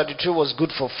saw that the tree was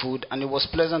good for food, and it was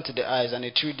pleasant to the eyes, and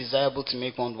a tree desirable to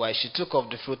make one wise, she took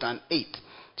of the fruit and ate.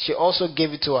 She also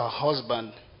gave it to her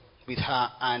husband with her,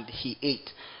 and he ate.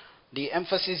 The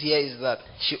emphasis here is that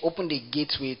she opened a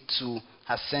gateway to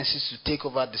her senses to take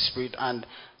over the spirit, and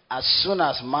as soon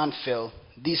as man fell,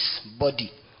 this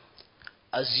body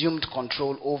assumed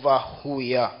control over who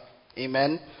we are.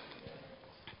 Amen.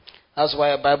 That's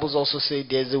why the Bibles also say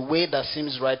there's a way that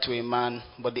seems right to a man,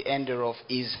 but the end thereof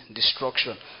is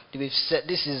destruction.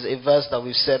 This is a verse that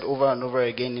we've said over and over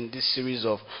again in this series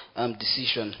of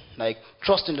decision. Like,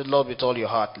 trust in the Lord with all your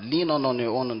heart. Lean on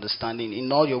your own understanding.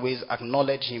 In all your ways,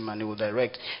 acknowledge him and he will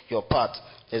direct your path.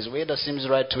 There's a way that seems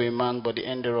right to a man, but the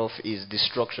end thereof is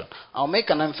destruction. I'll make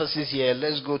an emphasis here.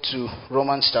 Let's go to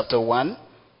Romans chapter 1.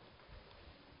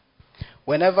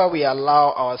 Whenever we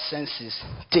allow our senses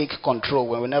take control,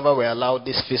 whenever we allow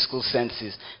these physical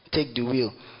senses take the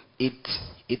wheel,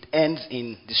 it ends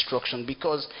in destruction,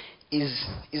 because it's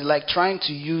like trying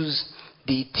to use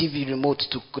the TV remote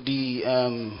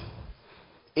the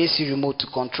AC remote to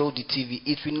control the TV.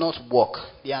 It will not work.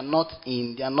 They are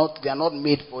not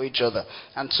made for each other.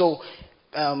 And so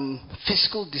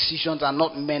physical decisions are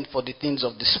not meant for the things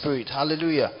of the spirit.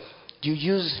 Hallelujah.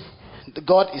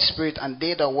 God is spirit, and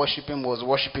they that worship him was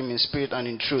worship him in spirit and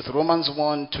in truth. Romans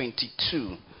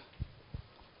 1:22.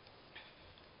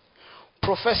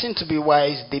 Professing to be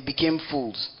wise, they became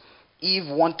fools. Eve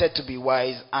wanted to be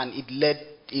wise, and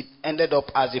it ended up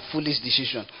as a foolish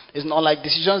decision. It's not like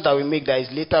decisions that we make that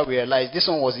is later realized. This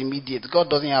one was immediate. God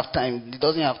doesn't have time.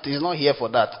 He's not here for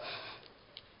that.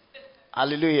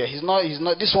 Hallelujah. He's not.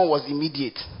 This one was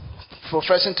immediate.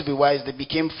 Professing to be wise, they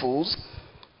became fools,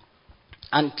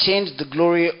 and changed the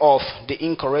glory of the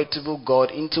incorruptible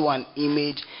God into an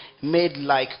image made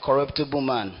like corruptible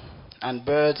man, and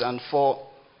birds, and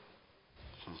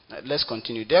let's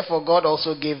continue. Therefore God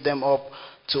also gave them up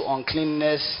to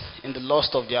uncleanness in the lust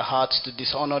of their hearts, to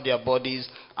dishonor their bodies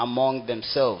among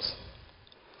themselves,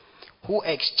 who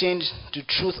exchanged the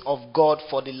truth of God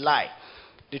for the lie.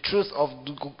 The truth of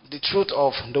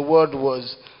the word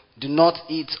was, do not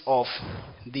eat of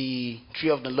the tree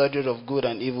of the knowledge of good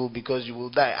and evil, because you will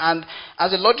die. And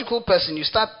as a logical person, you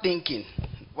start thinking,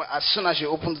 as soon as you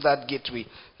open that gateway,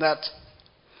 that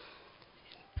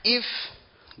if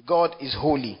God is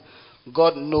holy,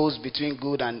 God knows between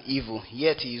good and evil,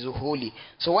 yet he is holy.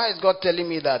 So why is God telling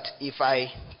me that if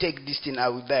I take this thing, I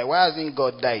will die? Why hasn't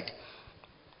God died?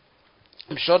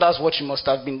 I'm sure that's what she must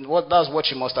have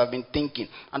been thinking.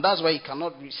 And that's why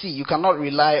you cannot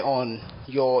rely on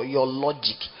your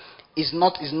logic. It's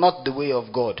not the way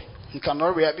of God. You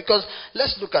cannot rely, because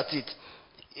let's look at it.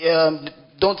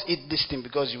 Don't eat this thing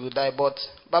because you will die. But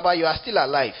Baba, you are still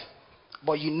alive.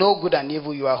 But you know good and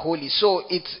evil, you are holy. So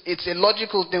it's a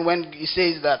logical thing when he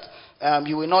says that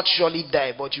you will not surely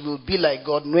die, but you will be like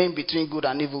God, knowing between good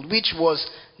and evil, which was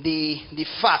the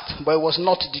fact, but it was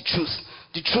not the truth.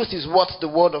 The truth is what the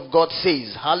word of God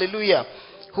says. Hallelujah.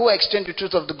 Who exchanged the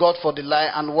truth of the God for the lie,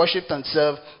 and worshipped and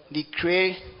served the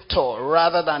creator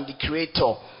rather than the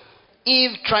creator.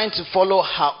 Eve, trying to follow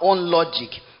her own logic,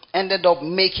 ended up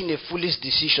making a foolish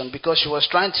decision because she was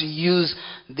trying to use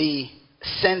the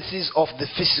senses of the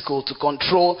physical to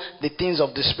control the things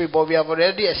of the spirit. But we have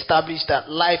already established that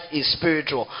life is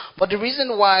spiritual. But the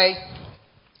reason why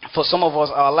for some of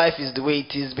us our life is the way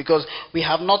it is because we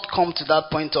have not come to that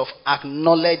point of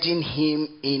acknowledging him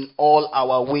in all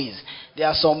our ways. There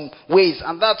are some ways,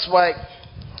 and that's why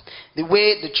the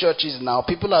way the church is now,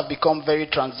 people have become very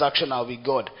transactional with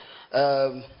God.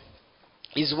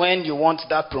 Is when you want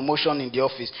that promotion in the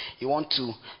office, you want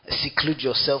to seclude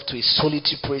yourself to a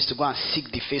solitary place to go and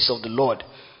seek the face of the Lord.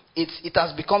 It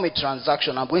has become a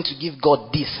transaction. I'm going to give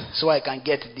God this so I can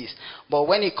get this. But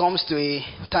when it comes to a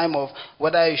time of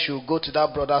whether you should go to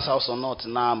that brother's house or not,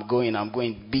 now I'm going.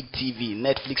 Big TV,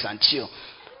 Netflix and chill.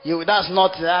 No. Let's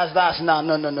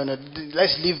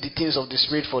leave the things of the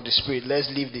spirit for the spirit. Let's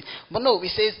leave the. But no, it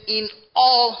says in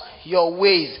all your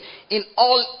ways, in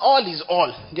all is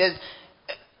all.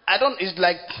 It's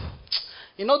like,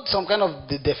 some kind of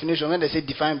the definition when they say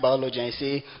define biology and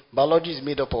say biology is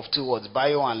made up of two words,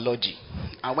 bio and logy.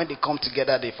 And when they come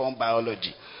together, they form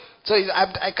biology. So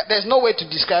there's no way to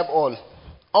describe all.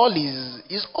 All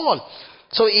is all.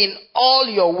 So in all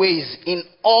your ways,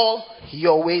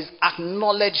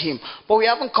 acknowledge him. But we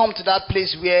haven't come to that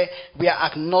place where we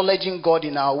are acknowledging God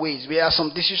in our ways. We have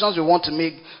some decisions we want to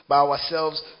make by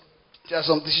ourselves. There are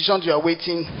some decisions you are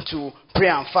waiting to pray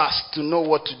and fast to know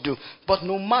what to do. But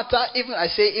no matter,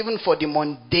 even for the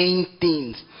mundane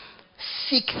things,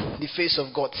 seek the face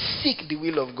of God. Seek the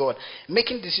will of God.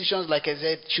 Making decisions, like I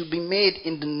said, should be made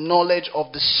in the knowledge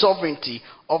of the sovereignty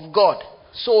of God.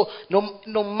 So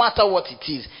no matter what it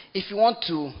is, if you want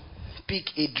to pick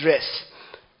a dress,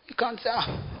 you can't say,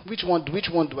 which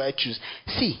one do I choose?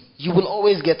 See, you will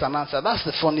always get an answer. That's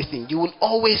the funny thing. You will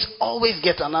always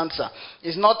get an answer.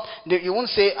 It's not, you won't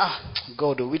say,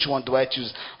 God, which one do I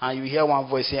choose? And you hear one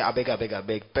voice saying, I beg.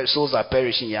 Souls are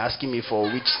perishing. You're asking me for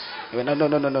which?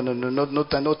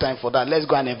 No time for that. Let's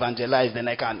go and evangelize. Then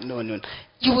I can't. No.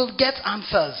 You will get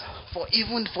answers for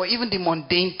even the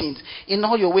mundane things. In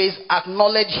all your ways,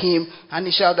 acknowledge him, and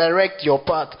he shall direct your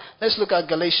path. Let's look at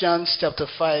Galatians chapter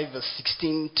 5, verse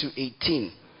 16 to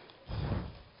 18.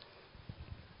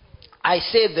 I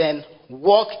say then,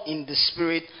 walk in the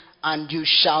spirit, and you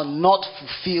shall not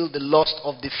fulfill the lust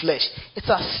of the flesh. It's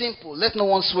as simple. Let no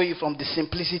one sway you from the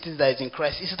simplicity that is in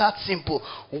Christ. It's that simple.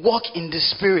 Walk in the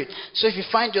spirit. So if you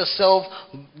find yourself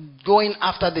going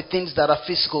after the things that are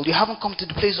physical, you haven't come to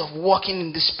the place of walking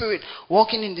in the spirit.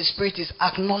 Walking in the spirit is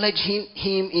acknowledging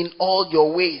him in all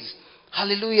your ways.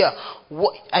 Hallelujah.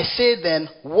 I say then,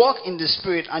 walk in the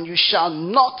spirit, and you shall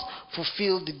not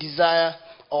fulfill the desire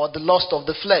or the lust of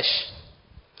the flesh.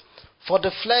 For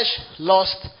the flesh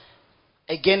lusts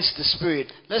against the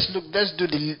spirit. Let's do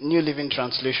the New Living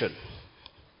Translation.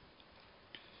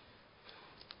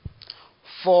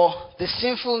 For the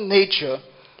sinful nature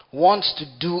wants to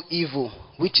do evil,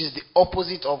 which is the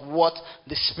opposite of what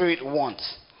the spirit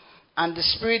wants. And the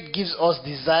spirit gives us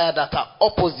desires that are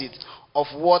opposite of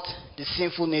what the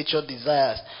sinful nature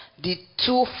desires. The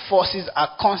two forces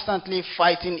are constantly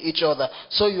fighting each other,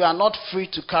 so you are not free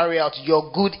to carry out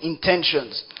your good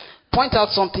intentions. Point out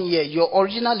something here. Your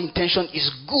original intention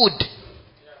is good.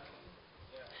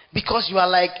 Because you are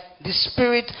like the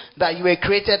spirit that you were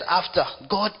created after.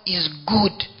 God is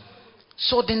good.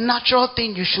 So the natural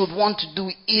thing you should want to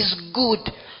do is good.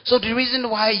 So the reason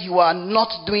why you are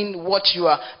not doing what you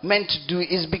are meant to do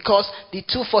is because the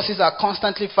two forces are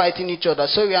constantly fighting each other.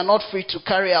 So you are not free to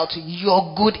carry out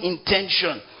your good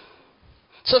intention.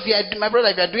 So my brother,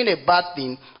 if you are doing a bad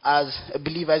thing as a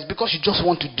believer, it's because you just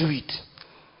want to do it.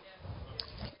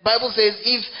 Bible says,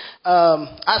 if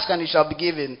ask and it shall be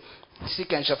given,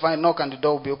 seek and shall find, knock and the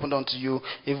door will be opened unto you.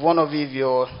 If one of you, if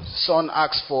your son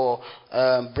asks for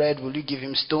bread, will you give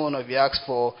him stone? Or if he asks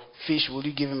for fish, will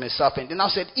you give him a serpent? And now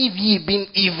said, if ye being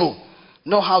evil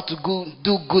know how to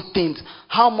do good things,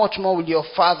 how much more will your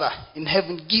Father in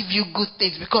heaven give you good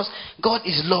things? Because God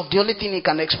is love. The only thing he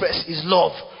can express is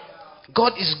love.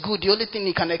 God is good. The only thing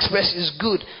he can express is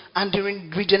good. And the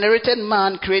regenerated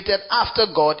man created after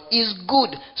God is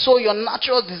good. So your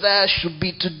natural desire should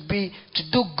be to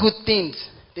do good things.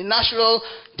 The natural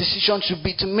decision should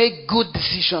be to make good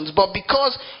decisions. But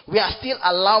because we are still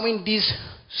allowing this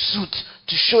suit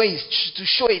to show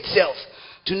itself,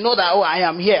 to know that, I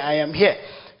am here.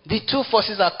 The two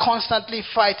forces are constantly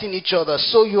fighting each other.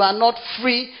 So you are not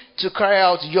free to carry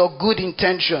out your good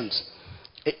intentions.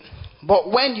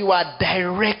 But when you are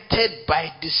directed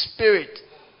by the Spirit,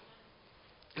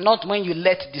 not when you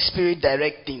let the Spirit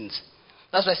direct things.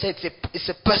 That's why I said it's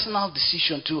a personal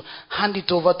decision to hand it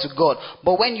over to God.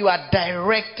 But when you are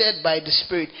directed by the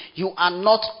Spirit, you are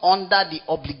not under the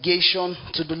obligation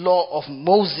to the law of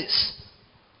Moses.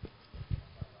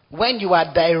 When you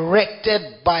are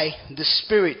directed by the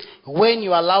Spirit, when you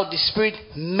allow the Spirit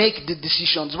make the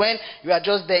decisions, when you are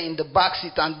just there in the back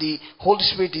seat and the Holy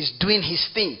Spirit is doing His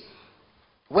thing,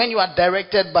 when you are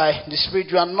directed by the Spirit,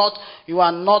 you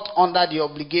are not under the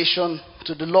obligation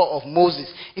to the law of Moses.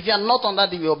 If you are not under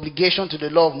the obligation to the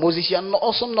law of Moses, you are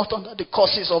also not under the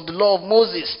curses of the law of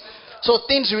Moses. So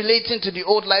things relating to the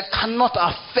old life cannot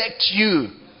affect you.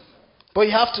 But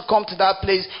you have to come to that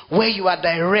place where you are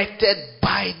directed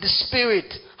by the Spirit.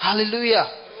 Hallelujah.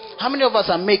 How many of us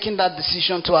are making that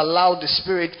decision to allow the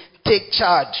Spirit take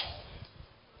charge?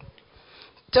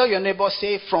 Tell your neighbor,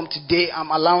 say, from today, I'm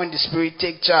allowing the Spirit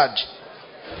take charge.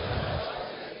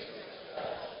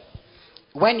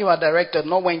 When you are directed,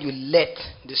 not when you let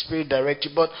the Spirit direct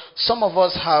you. But some of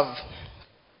us have,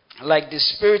 like the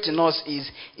Spirit in us is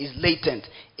latent.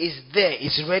 It's there.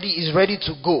 It's ready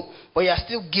to go. But you are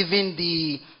still giving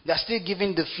the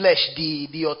flesh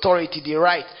the authority, the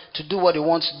right to do what it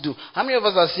wants to do. How many of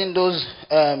us have seen those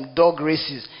dog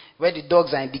races where the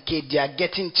dogs are in the cage? They are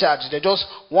getting charged. They just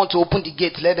want to open the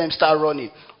gate, let them start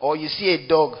running. Or you see a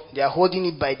dog, they are holding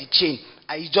it by the chain,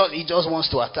 and he just wants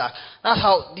to attack. That's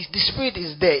how the Spirit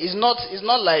is there. It's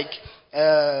not like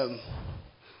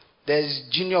there's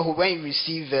junior who, when you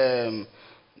receive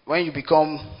when you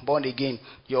become born again,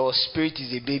 your spirit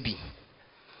is a baby.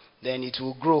 Then it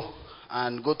will grow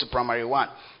and go to primary 1.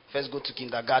 First go to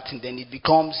kindergarten, then it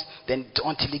becomes,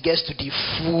 until it gets to the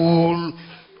full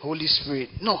Holy Spirit.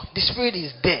 No, the Spirit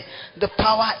is there. The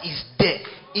power is there.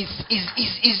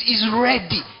 Is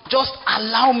ready. Just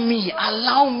allow me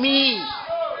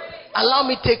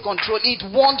take control. It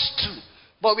wants to.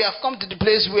 But we have come to the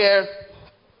place where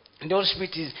the Holy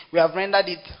Spirit we have rendered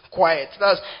it quiet.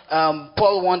 That's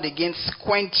Paul warned against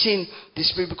quenching the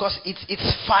Spirit, because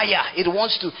it's fire. It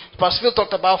wants to. Pastor Phil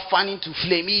talked about fanning to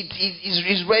flame. It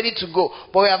is ready to go.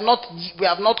 But we have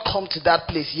not come to that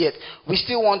place yet. We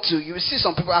still want to. You will see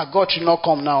some people, God should not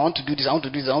come now. I want to do this, I want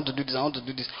to do this, I want to do this, I want to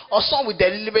do this. Or some will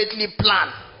deliberately plan.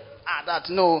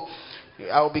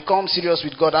 I will become serious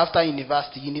with God after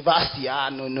university. No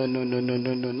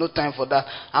time for that.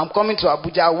 I'm coming to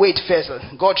Abuja. Wait first.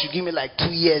 God should give me like 2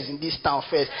 years in this town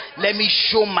first. Let me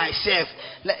show myself.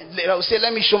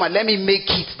 Let me make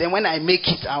it. Then when I make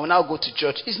it, I will now go to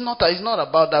church. It's not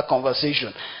about that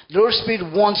conversation. The Holy Spirit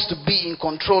wants to be in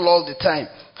control all the time.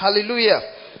 Hallelujah.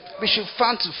 We should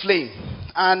fan to flame.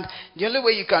 And the only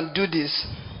way you can do this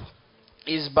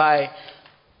is by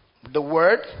the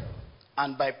word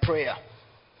and by prayer.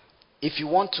 If you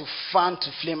want to fan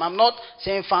to flame, I'm not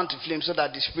saying fan to flame so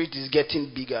that the Spirit is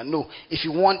getting bigger. No. If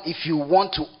you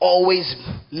want to always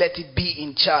let it be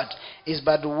in charge, it's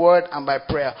by the word and by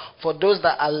prayer. For those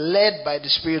that are led by the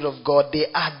Spirit of God, they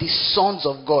are the sons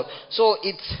of God. So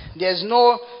there's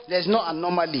no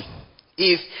anomaly.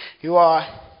 If you are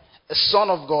a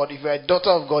son of God, if you're a daughter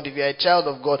of God, if you're a child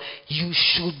of God, you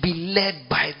should be led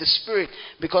by the Spirit,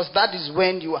 because that is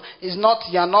when you're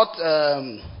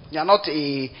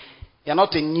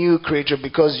not a new creature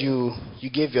because you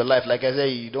gave your life. Like I said,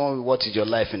 you don't know what is your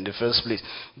life in the first place.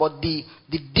 But the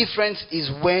difference is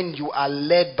when you are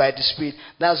led by the Spirit.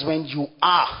 That's when you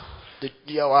are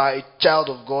a child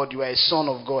of God. You are a son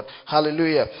of God.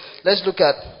 Hallelujah. Let's look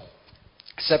at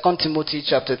 2 Timothy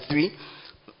chapter 3.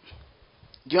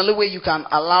 The only way you can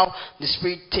allow the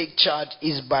Spirit take charge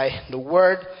is by the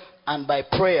word and by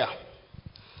prayer.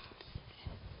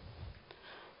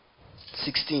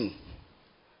 16.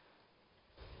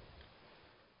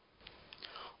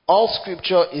 All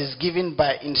scripture is given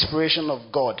by inspiration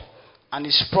of God and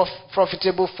is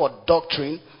profitable for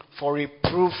doctrine, for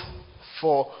reproof,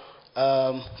 for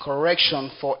correction,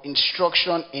 for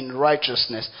instruction in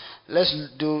righteousness.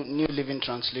 Let's do New Living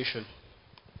Translation.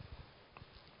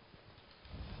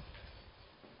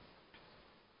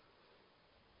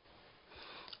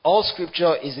 All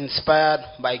scripture is inspired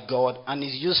by God and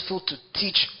is useful to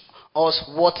teach us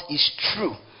what is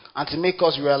true and to make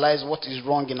us realize what is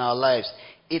wrong in our lives.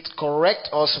 It corrects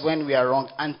us when we are wrong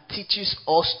and teaches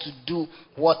us to do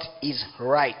what is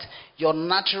right. Your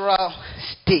natural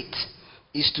state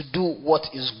is to do what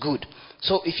is good.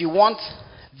 So if you want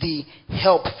the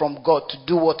help from God to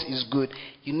do what is good,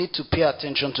 you need to pay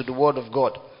attention to the word of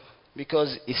God,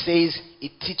 because it says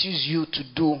it teaches you to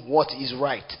do what is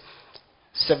right.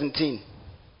 17.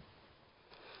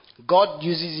 God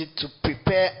uses it to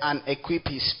prepare and equip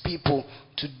his people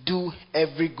to do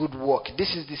every good work.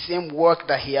 This is the same work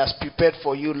that he has prepared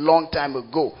for you long time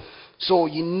ago. So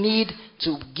you need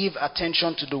to give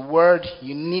attention to the word.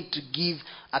 You need to give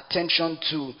attention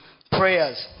to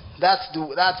prayers. That's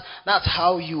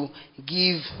how you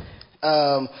give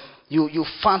you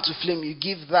fan to flame. You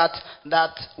give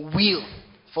that will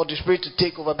for the Spirit to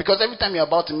take over. Because every time you're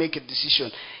about to make a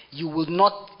decision, you will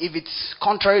not, if it's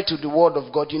contrary to the word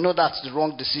of God, you know that's the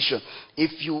wrong decision.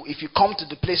 If you come to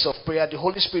the place of prayer, the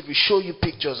Holy Spirit will show you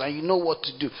pictures and you know what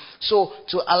to do. So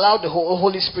to allow the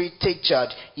Holy Spirit take charge,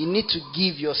 you need to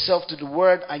give yourself to the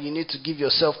word and you need to give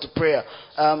yourself to prayer.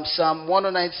 Psalm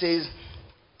 109 says,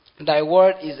 Thy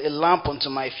word is a lamp unto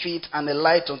my feet and a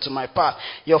light unto my path.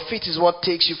 Your feet is what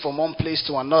takes you from one place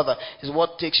to another. Is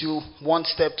what takes you one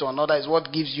step to another. Is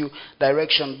what gives you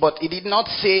direction. But it did not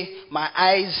say, my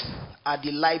eyes are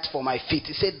the light for my feet.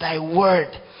 It said, thy word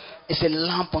is a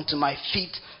lamp unto my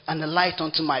feet and a light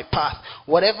unto my path.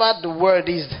 Whatever the word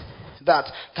is that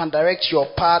can direct your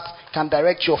path, can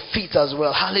direct your feet as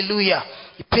well. Hallelujah.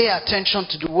 Pay attention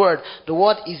to the word. The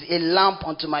word is a lamp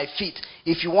unto my feet.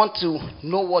 If you want to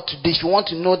know what to do, if you want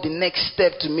to know the next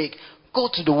step to make, go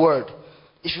to the word.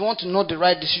 If you want to know the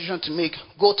right decision to make,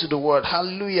 go to the word.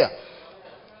 Hallelujah.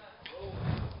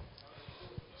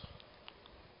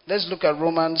 Let's look at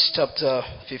Romans chapter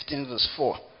 15 verse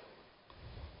 4.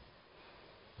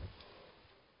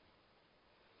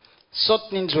 Such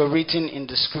things were written in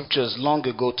the scriptures long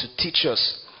ago to teach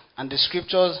us, and the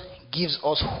scriptures gives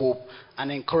us hope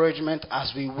and encouragement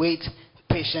as we wait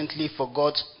patiently for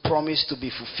God's promise to be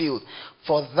fulfilled,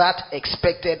 for that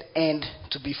expected end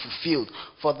to be fulfilled,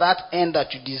 for that end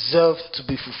that you deserve to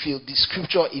be fulfilled. The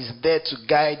scripture is there to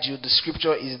guide you. The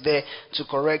scripture is there to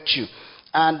correct you.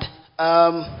 And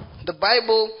the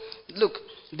Bible, look,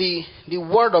 the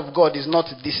word of God is not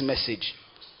this message.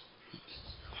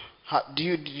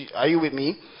 Are you with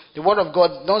me? The word of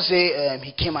God, don't say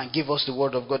he came and gave us the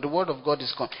word of God. The word of God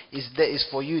is there, is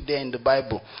for you there in the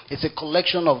Bible. It's a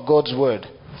collection of God's word.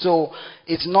 So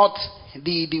it's not,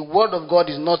 the word of God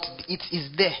is not, it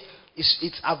is there.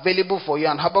 It's available for you.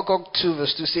 And Habakkuk 2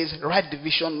 verse 2 says, write the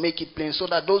vision, make it plain, so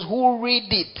that those who read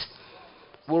it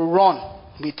will run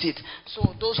with it.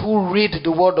 So those who read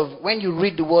the word of, when you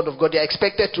read the word of God, they are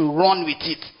expected to run with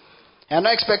it. They are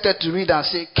not expected to read and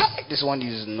say, this one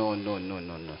is, no.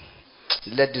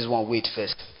 Let this one wait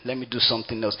first. Let me do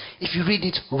something else. If you read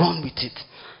it, run with it.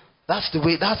 That's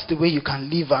the way you can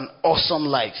live an awesome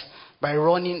life. By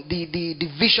running, the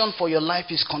vision for your life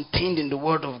is contained in the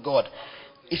word of God.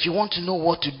 If you want to know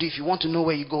what to do, if you want to know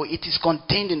where you go, it is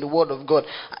contained in the word of God.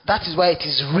 That is why it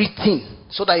is written,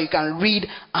 so that you can read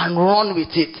and run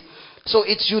with it. So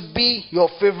it should be your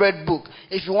favorite book.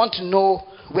 If you want to know,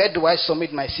 where do I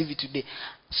submit my CV today?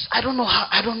 I don't know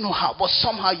how, but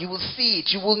somehow you will see it.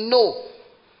 You will know.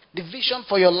 The vision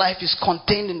for your life is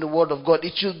contained in the word of God.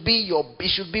 It should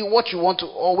be what you want to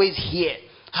always hear.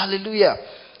 Hallelujah.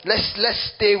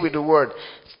 Let's stay with the word.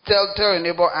 Tell your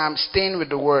neighbor, I'm staying with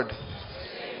the word.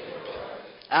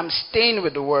 I'm staying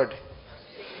with the word.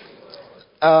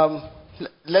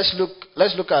 Let's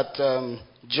look at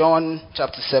John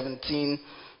chapter 17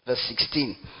 verse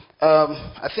 16.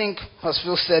 I think as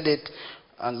Phil said it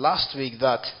last week,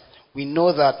 that we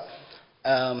know that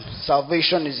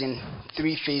salvation is in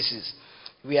 3 phases.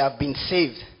 We have been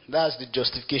saved. That's the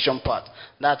justification part.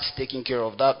 That's taken care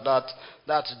of.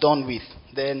 That's done with.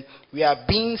 Then we are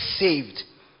being saved,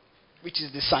 which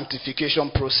is the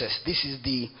sanctification process. This is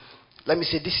the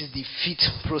fit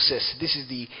process. This is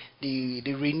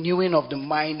the renewing of the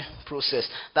mind process.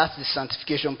 That's the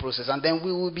sanctification process. And then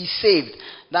we will be saved.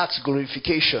 That's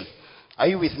glorification. Are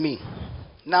you with me?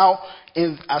 Now,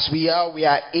 as we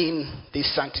are in the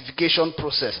sanctification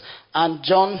process. And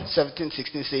John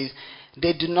 17:16 says,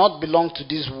 they do not belong to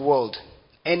this world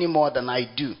any more than I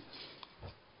do.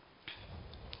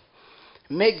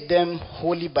 Make them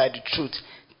holy by the truth.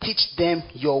 Teach them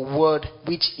your word,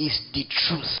 which is the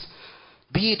truth.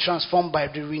 Be transformed by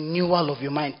the renewal of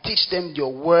your mind. Teach them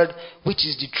your word, which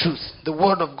is the truth. The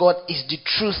word of God is the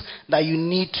truth that you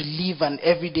need to live an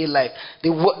everyday life.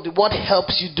 What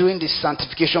helps you during this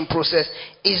sanctification process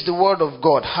is the word of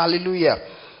God. Hallelujah.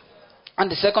 And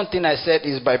the second thing I said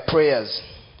is by prayers.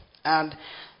 And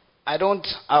I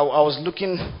was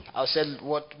looking, I said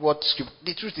what script.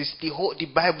 The truth is the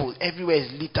Bible everywhere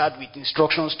is littered with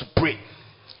instructions to pray.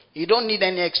 You don't need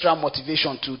any extra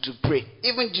motivation to pray.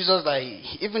 Even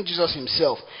Jesus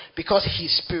himself, because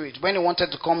his spirit, when he wanted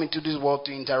to come into this world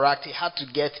to interact, he had to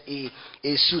get a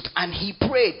suit, and he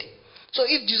prayed. So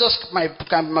if Jesus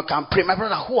can pray, my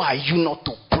brother, who are you not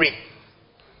to pray?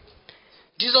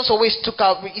 Jesus always took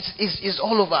out, it's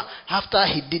all over. After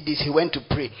he did this, he went to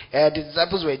pray. The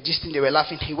disciples were gisting, they were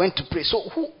laughing, he went to pray. So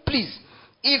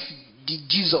if the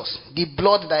Jesus, the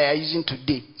blood that you are using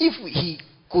today, if he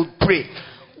could pray,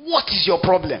 what is your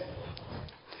problem?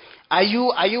 Are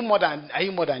you more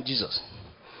than Jesus?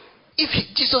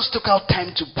 Jesus took out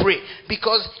time to pray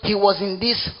because he was in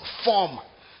this form,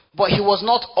 but he was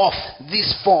not of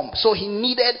this form. So he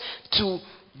needed to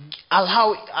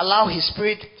allow his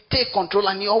spirit take control,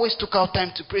 and he always took out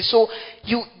time to pray. So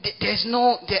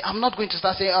I'm not going to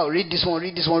start saying, oh, read this one,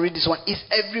 read this one, read this one. It's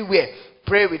everywhere.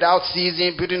 Pray without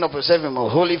ceasing, building up yourself in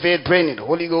holy faith, praying in the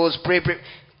Holy Ghost, pray.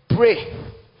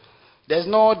 I'm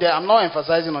not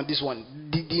emphasizing on this one.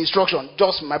 The instruction,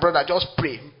 just my brother, just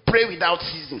pray. Pray without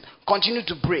ceasing. Continue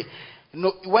to pray.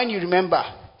 When you remember,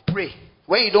 pray.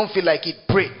 When you don't feel like it,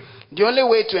 pray. The only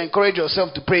way to encourage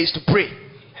yourself to pray is to pray.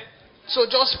 So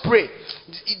just pray.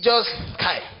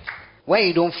 When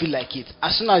you don't feel like it,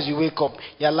 as soon as you wake up,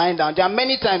 you're lying down. There are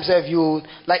many times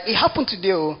it happened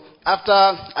today. After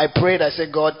I prayed, I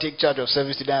said, God, take charge of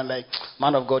service today. I'm like,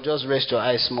 man of God, just rest your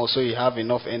eyes small so you have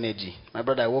enough energy. My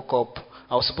brother, I woke up.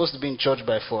 I was supposed to be in church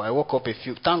by 4. I woke up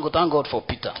Thank God for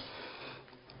Peter.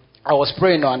 I was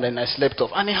praying and then I slept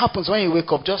off. And it happens when you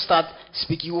wake up, just start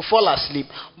speaking. You will fall asleep.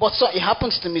 But so it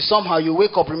happens to me somehow. You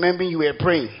wake up remembering you were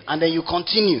praying. And then you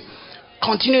continue.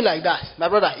 Continue like that. My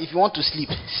brother, if you want to sleep,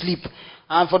 sleep.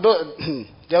 And for those,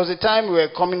 there was a time we were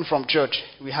coming from church.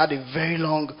 We had a very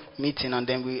long meeting. And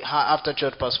then after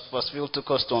church, Pastor Phil took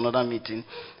us to another meeting.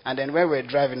 And then when we were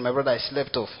driving, my brother, I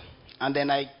slept off. And then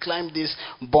I climbed this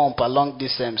bump along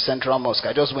this central mosque.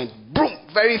 I just went boom,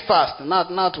 very fast.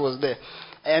 Nat was there.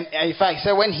 And in fact, he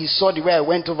said when he saw the way I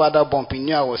went over that bump, he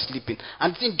knew I was sleeping.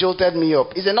 And the thing jolted me up.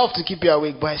 It's enough to keep you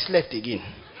awake, but I slept again.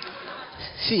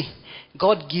 See,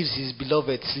 God gives his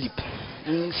beloved sleep.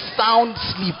 Sound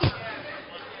sleep.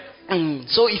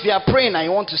 So if you are praying and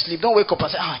you want to sleep, don't wake up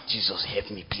and say, Jesus, help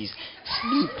me, please.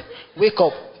 Sleep. Wake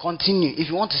up. Continue. If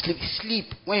you want to sleep, sleep.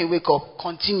 When you wake up,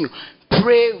 continue.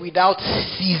 Pray without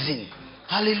ceasing.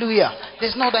 Hallelujah.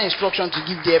 There's no other instruction to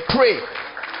give there. Pray.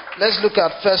 Let's look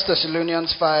at 1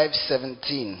 Thessalonians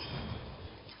 5:17.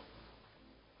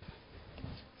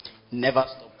 Never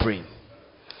stop praying.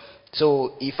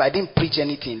 So if I didn't preach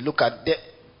anything, look at that.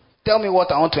 Tell me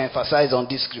what I want to emphasize on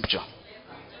this scripture.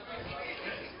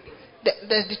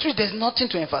 The truth, there's nothing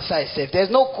to emphasize.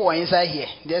 There's no core inside here.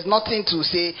 There's nothing to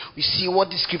say. We see what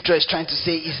the scripture is trying to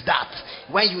say is that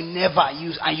when you never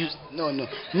use and use. No.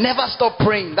 Never stop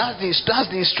praying. That's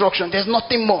the instruction. There's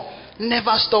nothing more.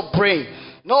 Never stop praying.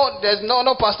 No, there's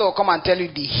no pastor will come and tell you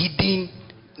the hidden.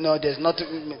 No, there's nothing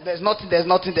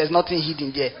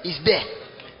hidden there. It's there.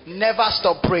 Never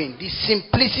stop praying. The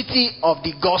simplicity of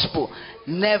the gospel.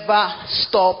 Never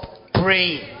stop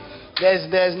praying.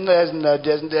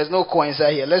 There's no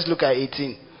coincidence here. Let's look at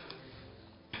 18.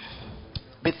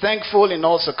 Be thankful in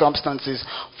all circumstances,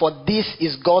 for this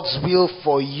is God's will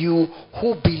for you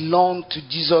who belong to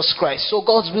Jesus Christ. So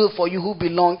God's will for you who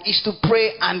belong is to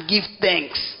pray and give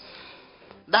thanks.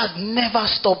 That's never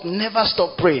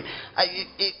stop praying.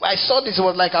 I saw this,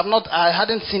 was like I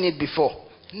hadn't seen it before.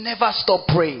 Never stop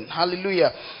praying.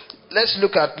 Hallelujah. Let's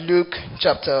look at Luke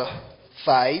chapter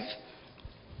 5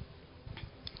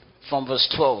 from verse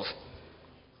 12.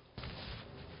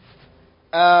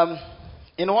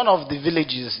 In one of the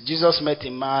villages, Jesus met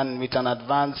a man with an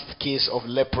advanced case of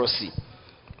leprosy.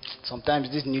 Sometimes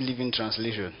this New Living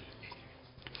Translation.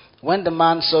 When the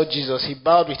man saw Jesus, he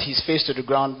bowed with his face to the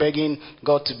ground, begging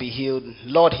God to be healed.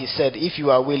 Lord, he said, if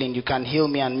you are willing, you can heal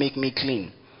me and make me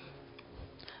clean.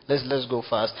 Let's go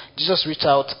fast. Jesus reached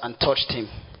out and touched him.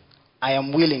 I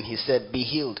am willing, he said, be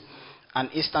healed. And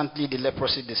instantly the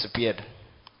leprosy disappeared.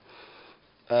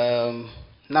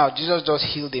 Now, Jesus just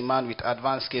healed a man with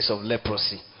advanced case of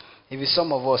leprosy. If it's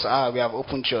some of us, we have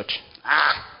open church.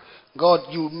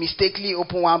 God, you mistakenly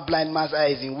open one blind man's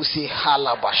eyes and we say,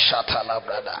 halabashatala,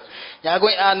 brother. You are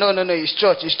going, no, it's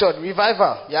church.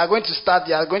 Revival. You are going to start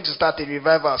a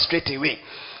revival straight away.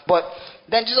 But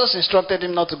then Jesus instructed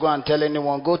him not to go and tell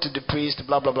anyone, go to the priest,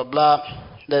 blah, blah, blah, blah.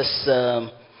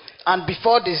 And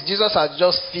before this, Jesus had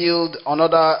just filled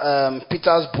another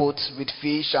Peter's boat with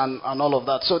fish and all of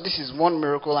that. So this is one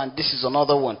miracle and this is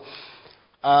another one.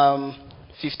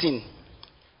 15.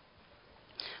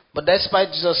 But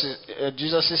despite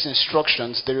Jesus'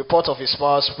 instructions, the report of his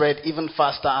power spread even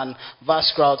faster and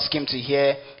vast crowds came to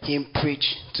hear him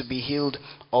preach to be healed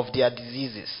of their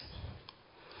diseases.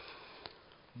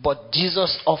 But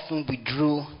Jesus often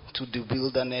withdrew to the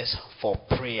wilderness for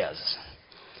prayers.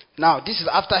 Now, this is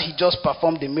after he just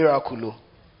performed the miracle.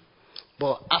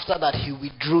 But after that, he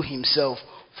withdrew himself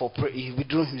for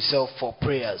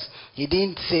prayers. He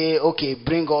didn't say, okay,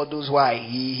 bring all those who are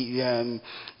he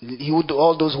would do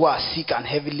all those who are sick and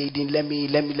heavy laden. Let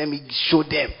me show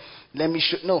them. let me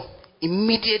show. No,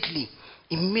 immediately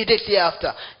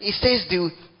after, it says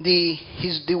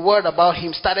the word about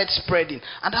him started spreading,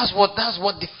 and that's what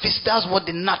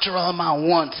the natural man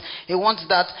wants. He wants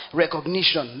that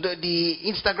recognition. The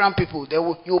Instagram people,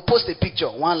 you will post a picture,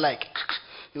 1 like,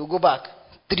 you will go back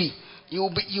 3.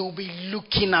 You'll be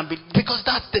looking because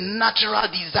that's the natural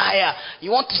desire.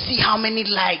 You want to see how many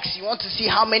likes, you want to see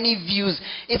how many views.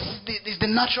 It's the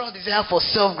natural desire for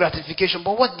self-gratification.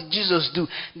 But what did Jesus do?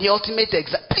 The ultimate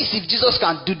please, if Jesus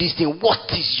can do this thing, what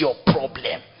is your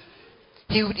problem?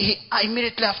 He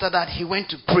immediately after that, he went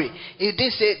to pray. He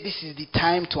didn't say, this is the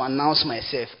time to announce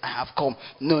myself, I have come.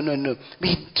 No. But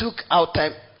he took out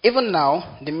time. Even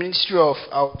now, the ministry of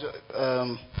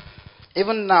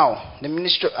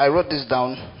I wrote this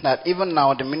down, that even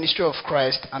now the ministry of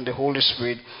Christ and the Holy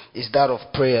Spirit is that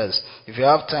of prayers. If you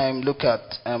have time, look at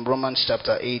Romans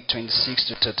chapter 8, 26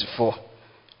 to 34.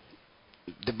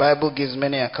 The Bible gives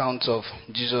many accounts of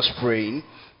Jesus praying.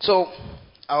 So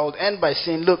I'll end by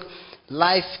saying, look,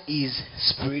 life is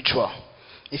spiritual.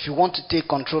 If you want to take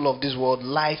control of this world,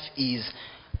 life is.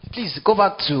 Please go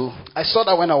back to, I saw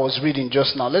that when I was reading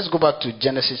just now. Let's go back to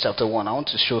Genesis chapter 1. I want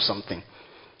to show something.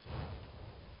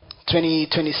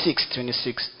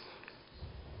 26.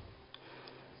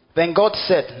 Then God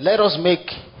said, let us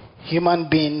make human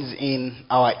beings in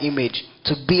our image,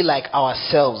 to be like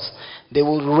ourselves. They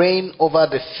will reign over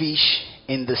the fish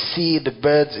in the sea, the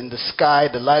birds in the sky,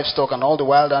 the livestock, and all the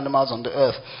wild animals on the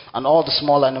earth, and all the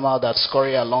small animals that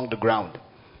scurry along the ground.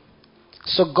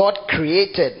 So God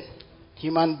created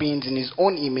human beings in his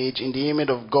own image. In the image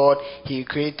of God, he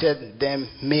created them,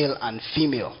 male and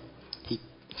female.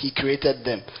 He created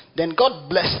them. Then God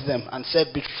blessed them and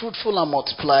said, be fruitful and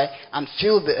multiply, and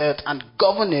fill the earth and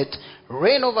govern it.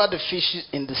 Reign over the fishes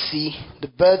in the sea, the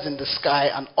birds in the sky,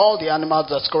 and all the animals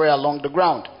that scurry along the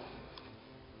ground.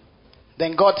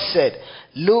 Then God said,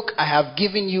 look, I have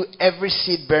given you every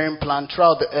seed-bearing plant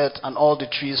throughout the earth and all the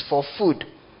trees for food.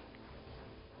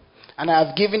 And I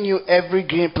have given you every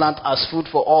green plant as food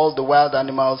for all the wild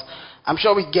animals. I'm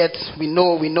sure we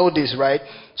know this, right?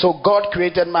 So God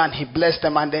created man, he blessed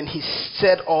them, and then he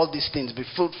said all these things. Be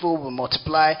fruitful, will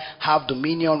multiply, have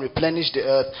dominion, replenish the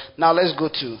earth. Now let's go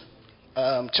to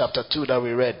chapter 2 that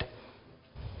we read.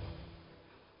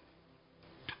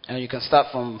 And you can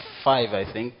start from 5, I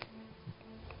think.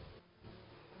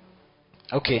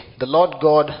 Okay, the Lord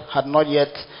God had not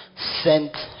yet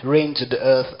sent rain to the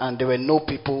earth, and there were no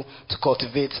people to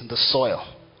cultivate the soil.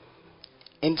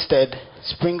 Instead,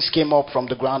 springs came up from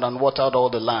the ground and watered all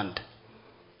the land.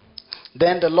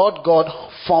 Then the Lord God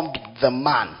formed the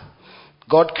man.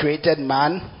 God created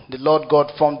man. The Lord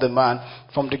God formed the man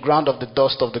from the ground of the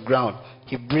dust of the ground.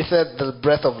 He breathed the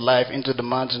breath of life into the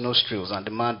man's nostrils, and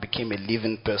the man became a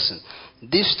living person.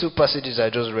 These 2 passages I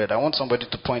just read, I want somebody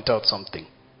to point out something.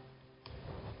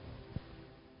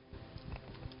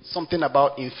 Something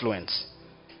about influence.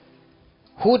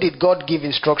 Who did God give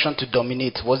instruction to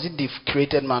dominate? Was it the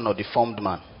created man or the formed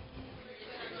man?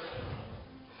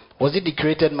 Was it the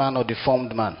created man or the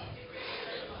formed man?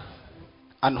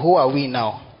 And who are we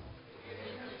now?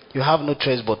 You have no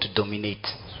choice but to dominate.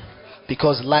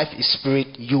 Because life is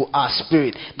spirit, you are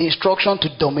spirit. The instruction to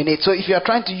dominate. So if you are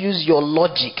trying to use your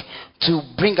logic to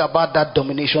bring about that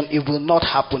domination, it will not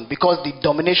happen. Because the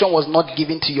domination was not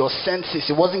given to your senses.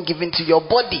 It wasn't given to your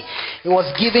body. It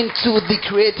was given to the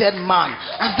created man.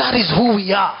 And that is who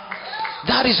we are.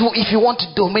 That is who, if you want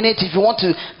to dominate, if you want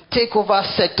to take over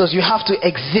sectors, you have to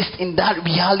exist in that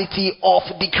reality of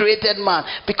the created man.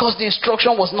 Because the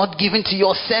instruction was not given to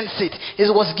your senses.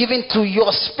 It was given to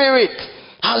your spirit.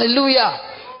 Hallelujah.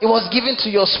 It was given to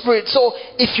your spirit. So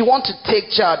if you want to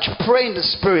take charge, pray in the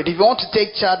spirit. If you want to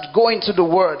take charge, go into the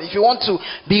word. If you want to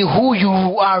be who you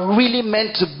are really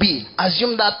meant to be,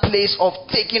 assume that place of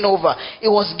taking over. It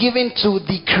was given to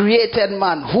the created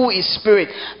man who is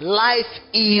spirit. Life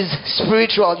is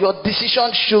spiritual. Your decision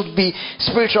should be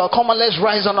spiritual. Come on, let's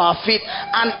rise on our feet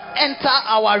and enter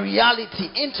our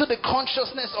reality, into the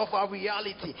consciousness of our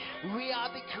reality. We are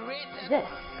the created. This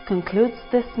concludes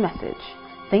this message.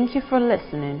 Thank you for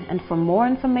listening, and for more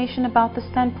information about the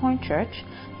Standpoint Church,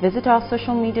 visit our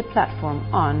social media platform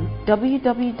on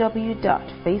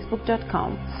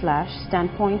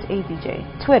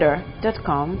www.facebook.com/standpointabj,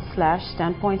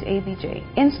 twitter.com/standpointabj,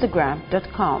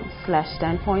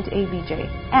 instagram.com/standpointabj,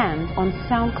 and on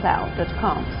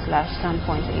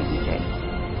soundcloud.com/standpointabj.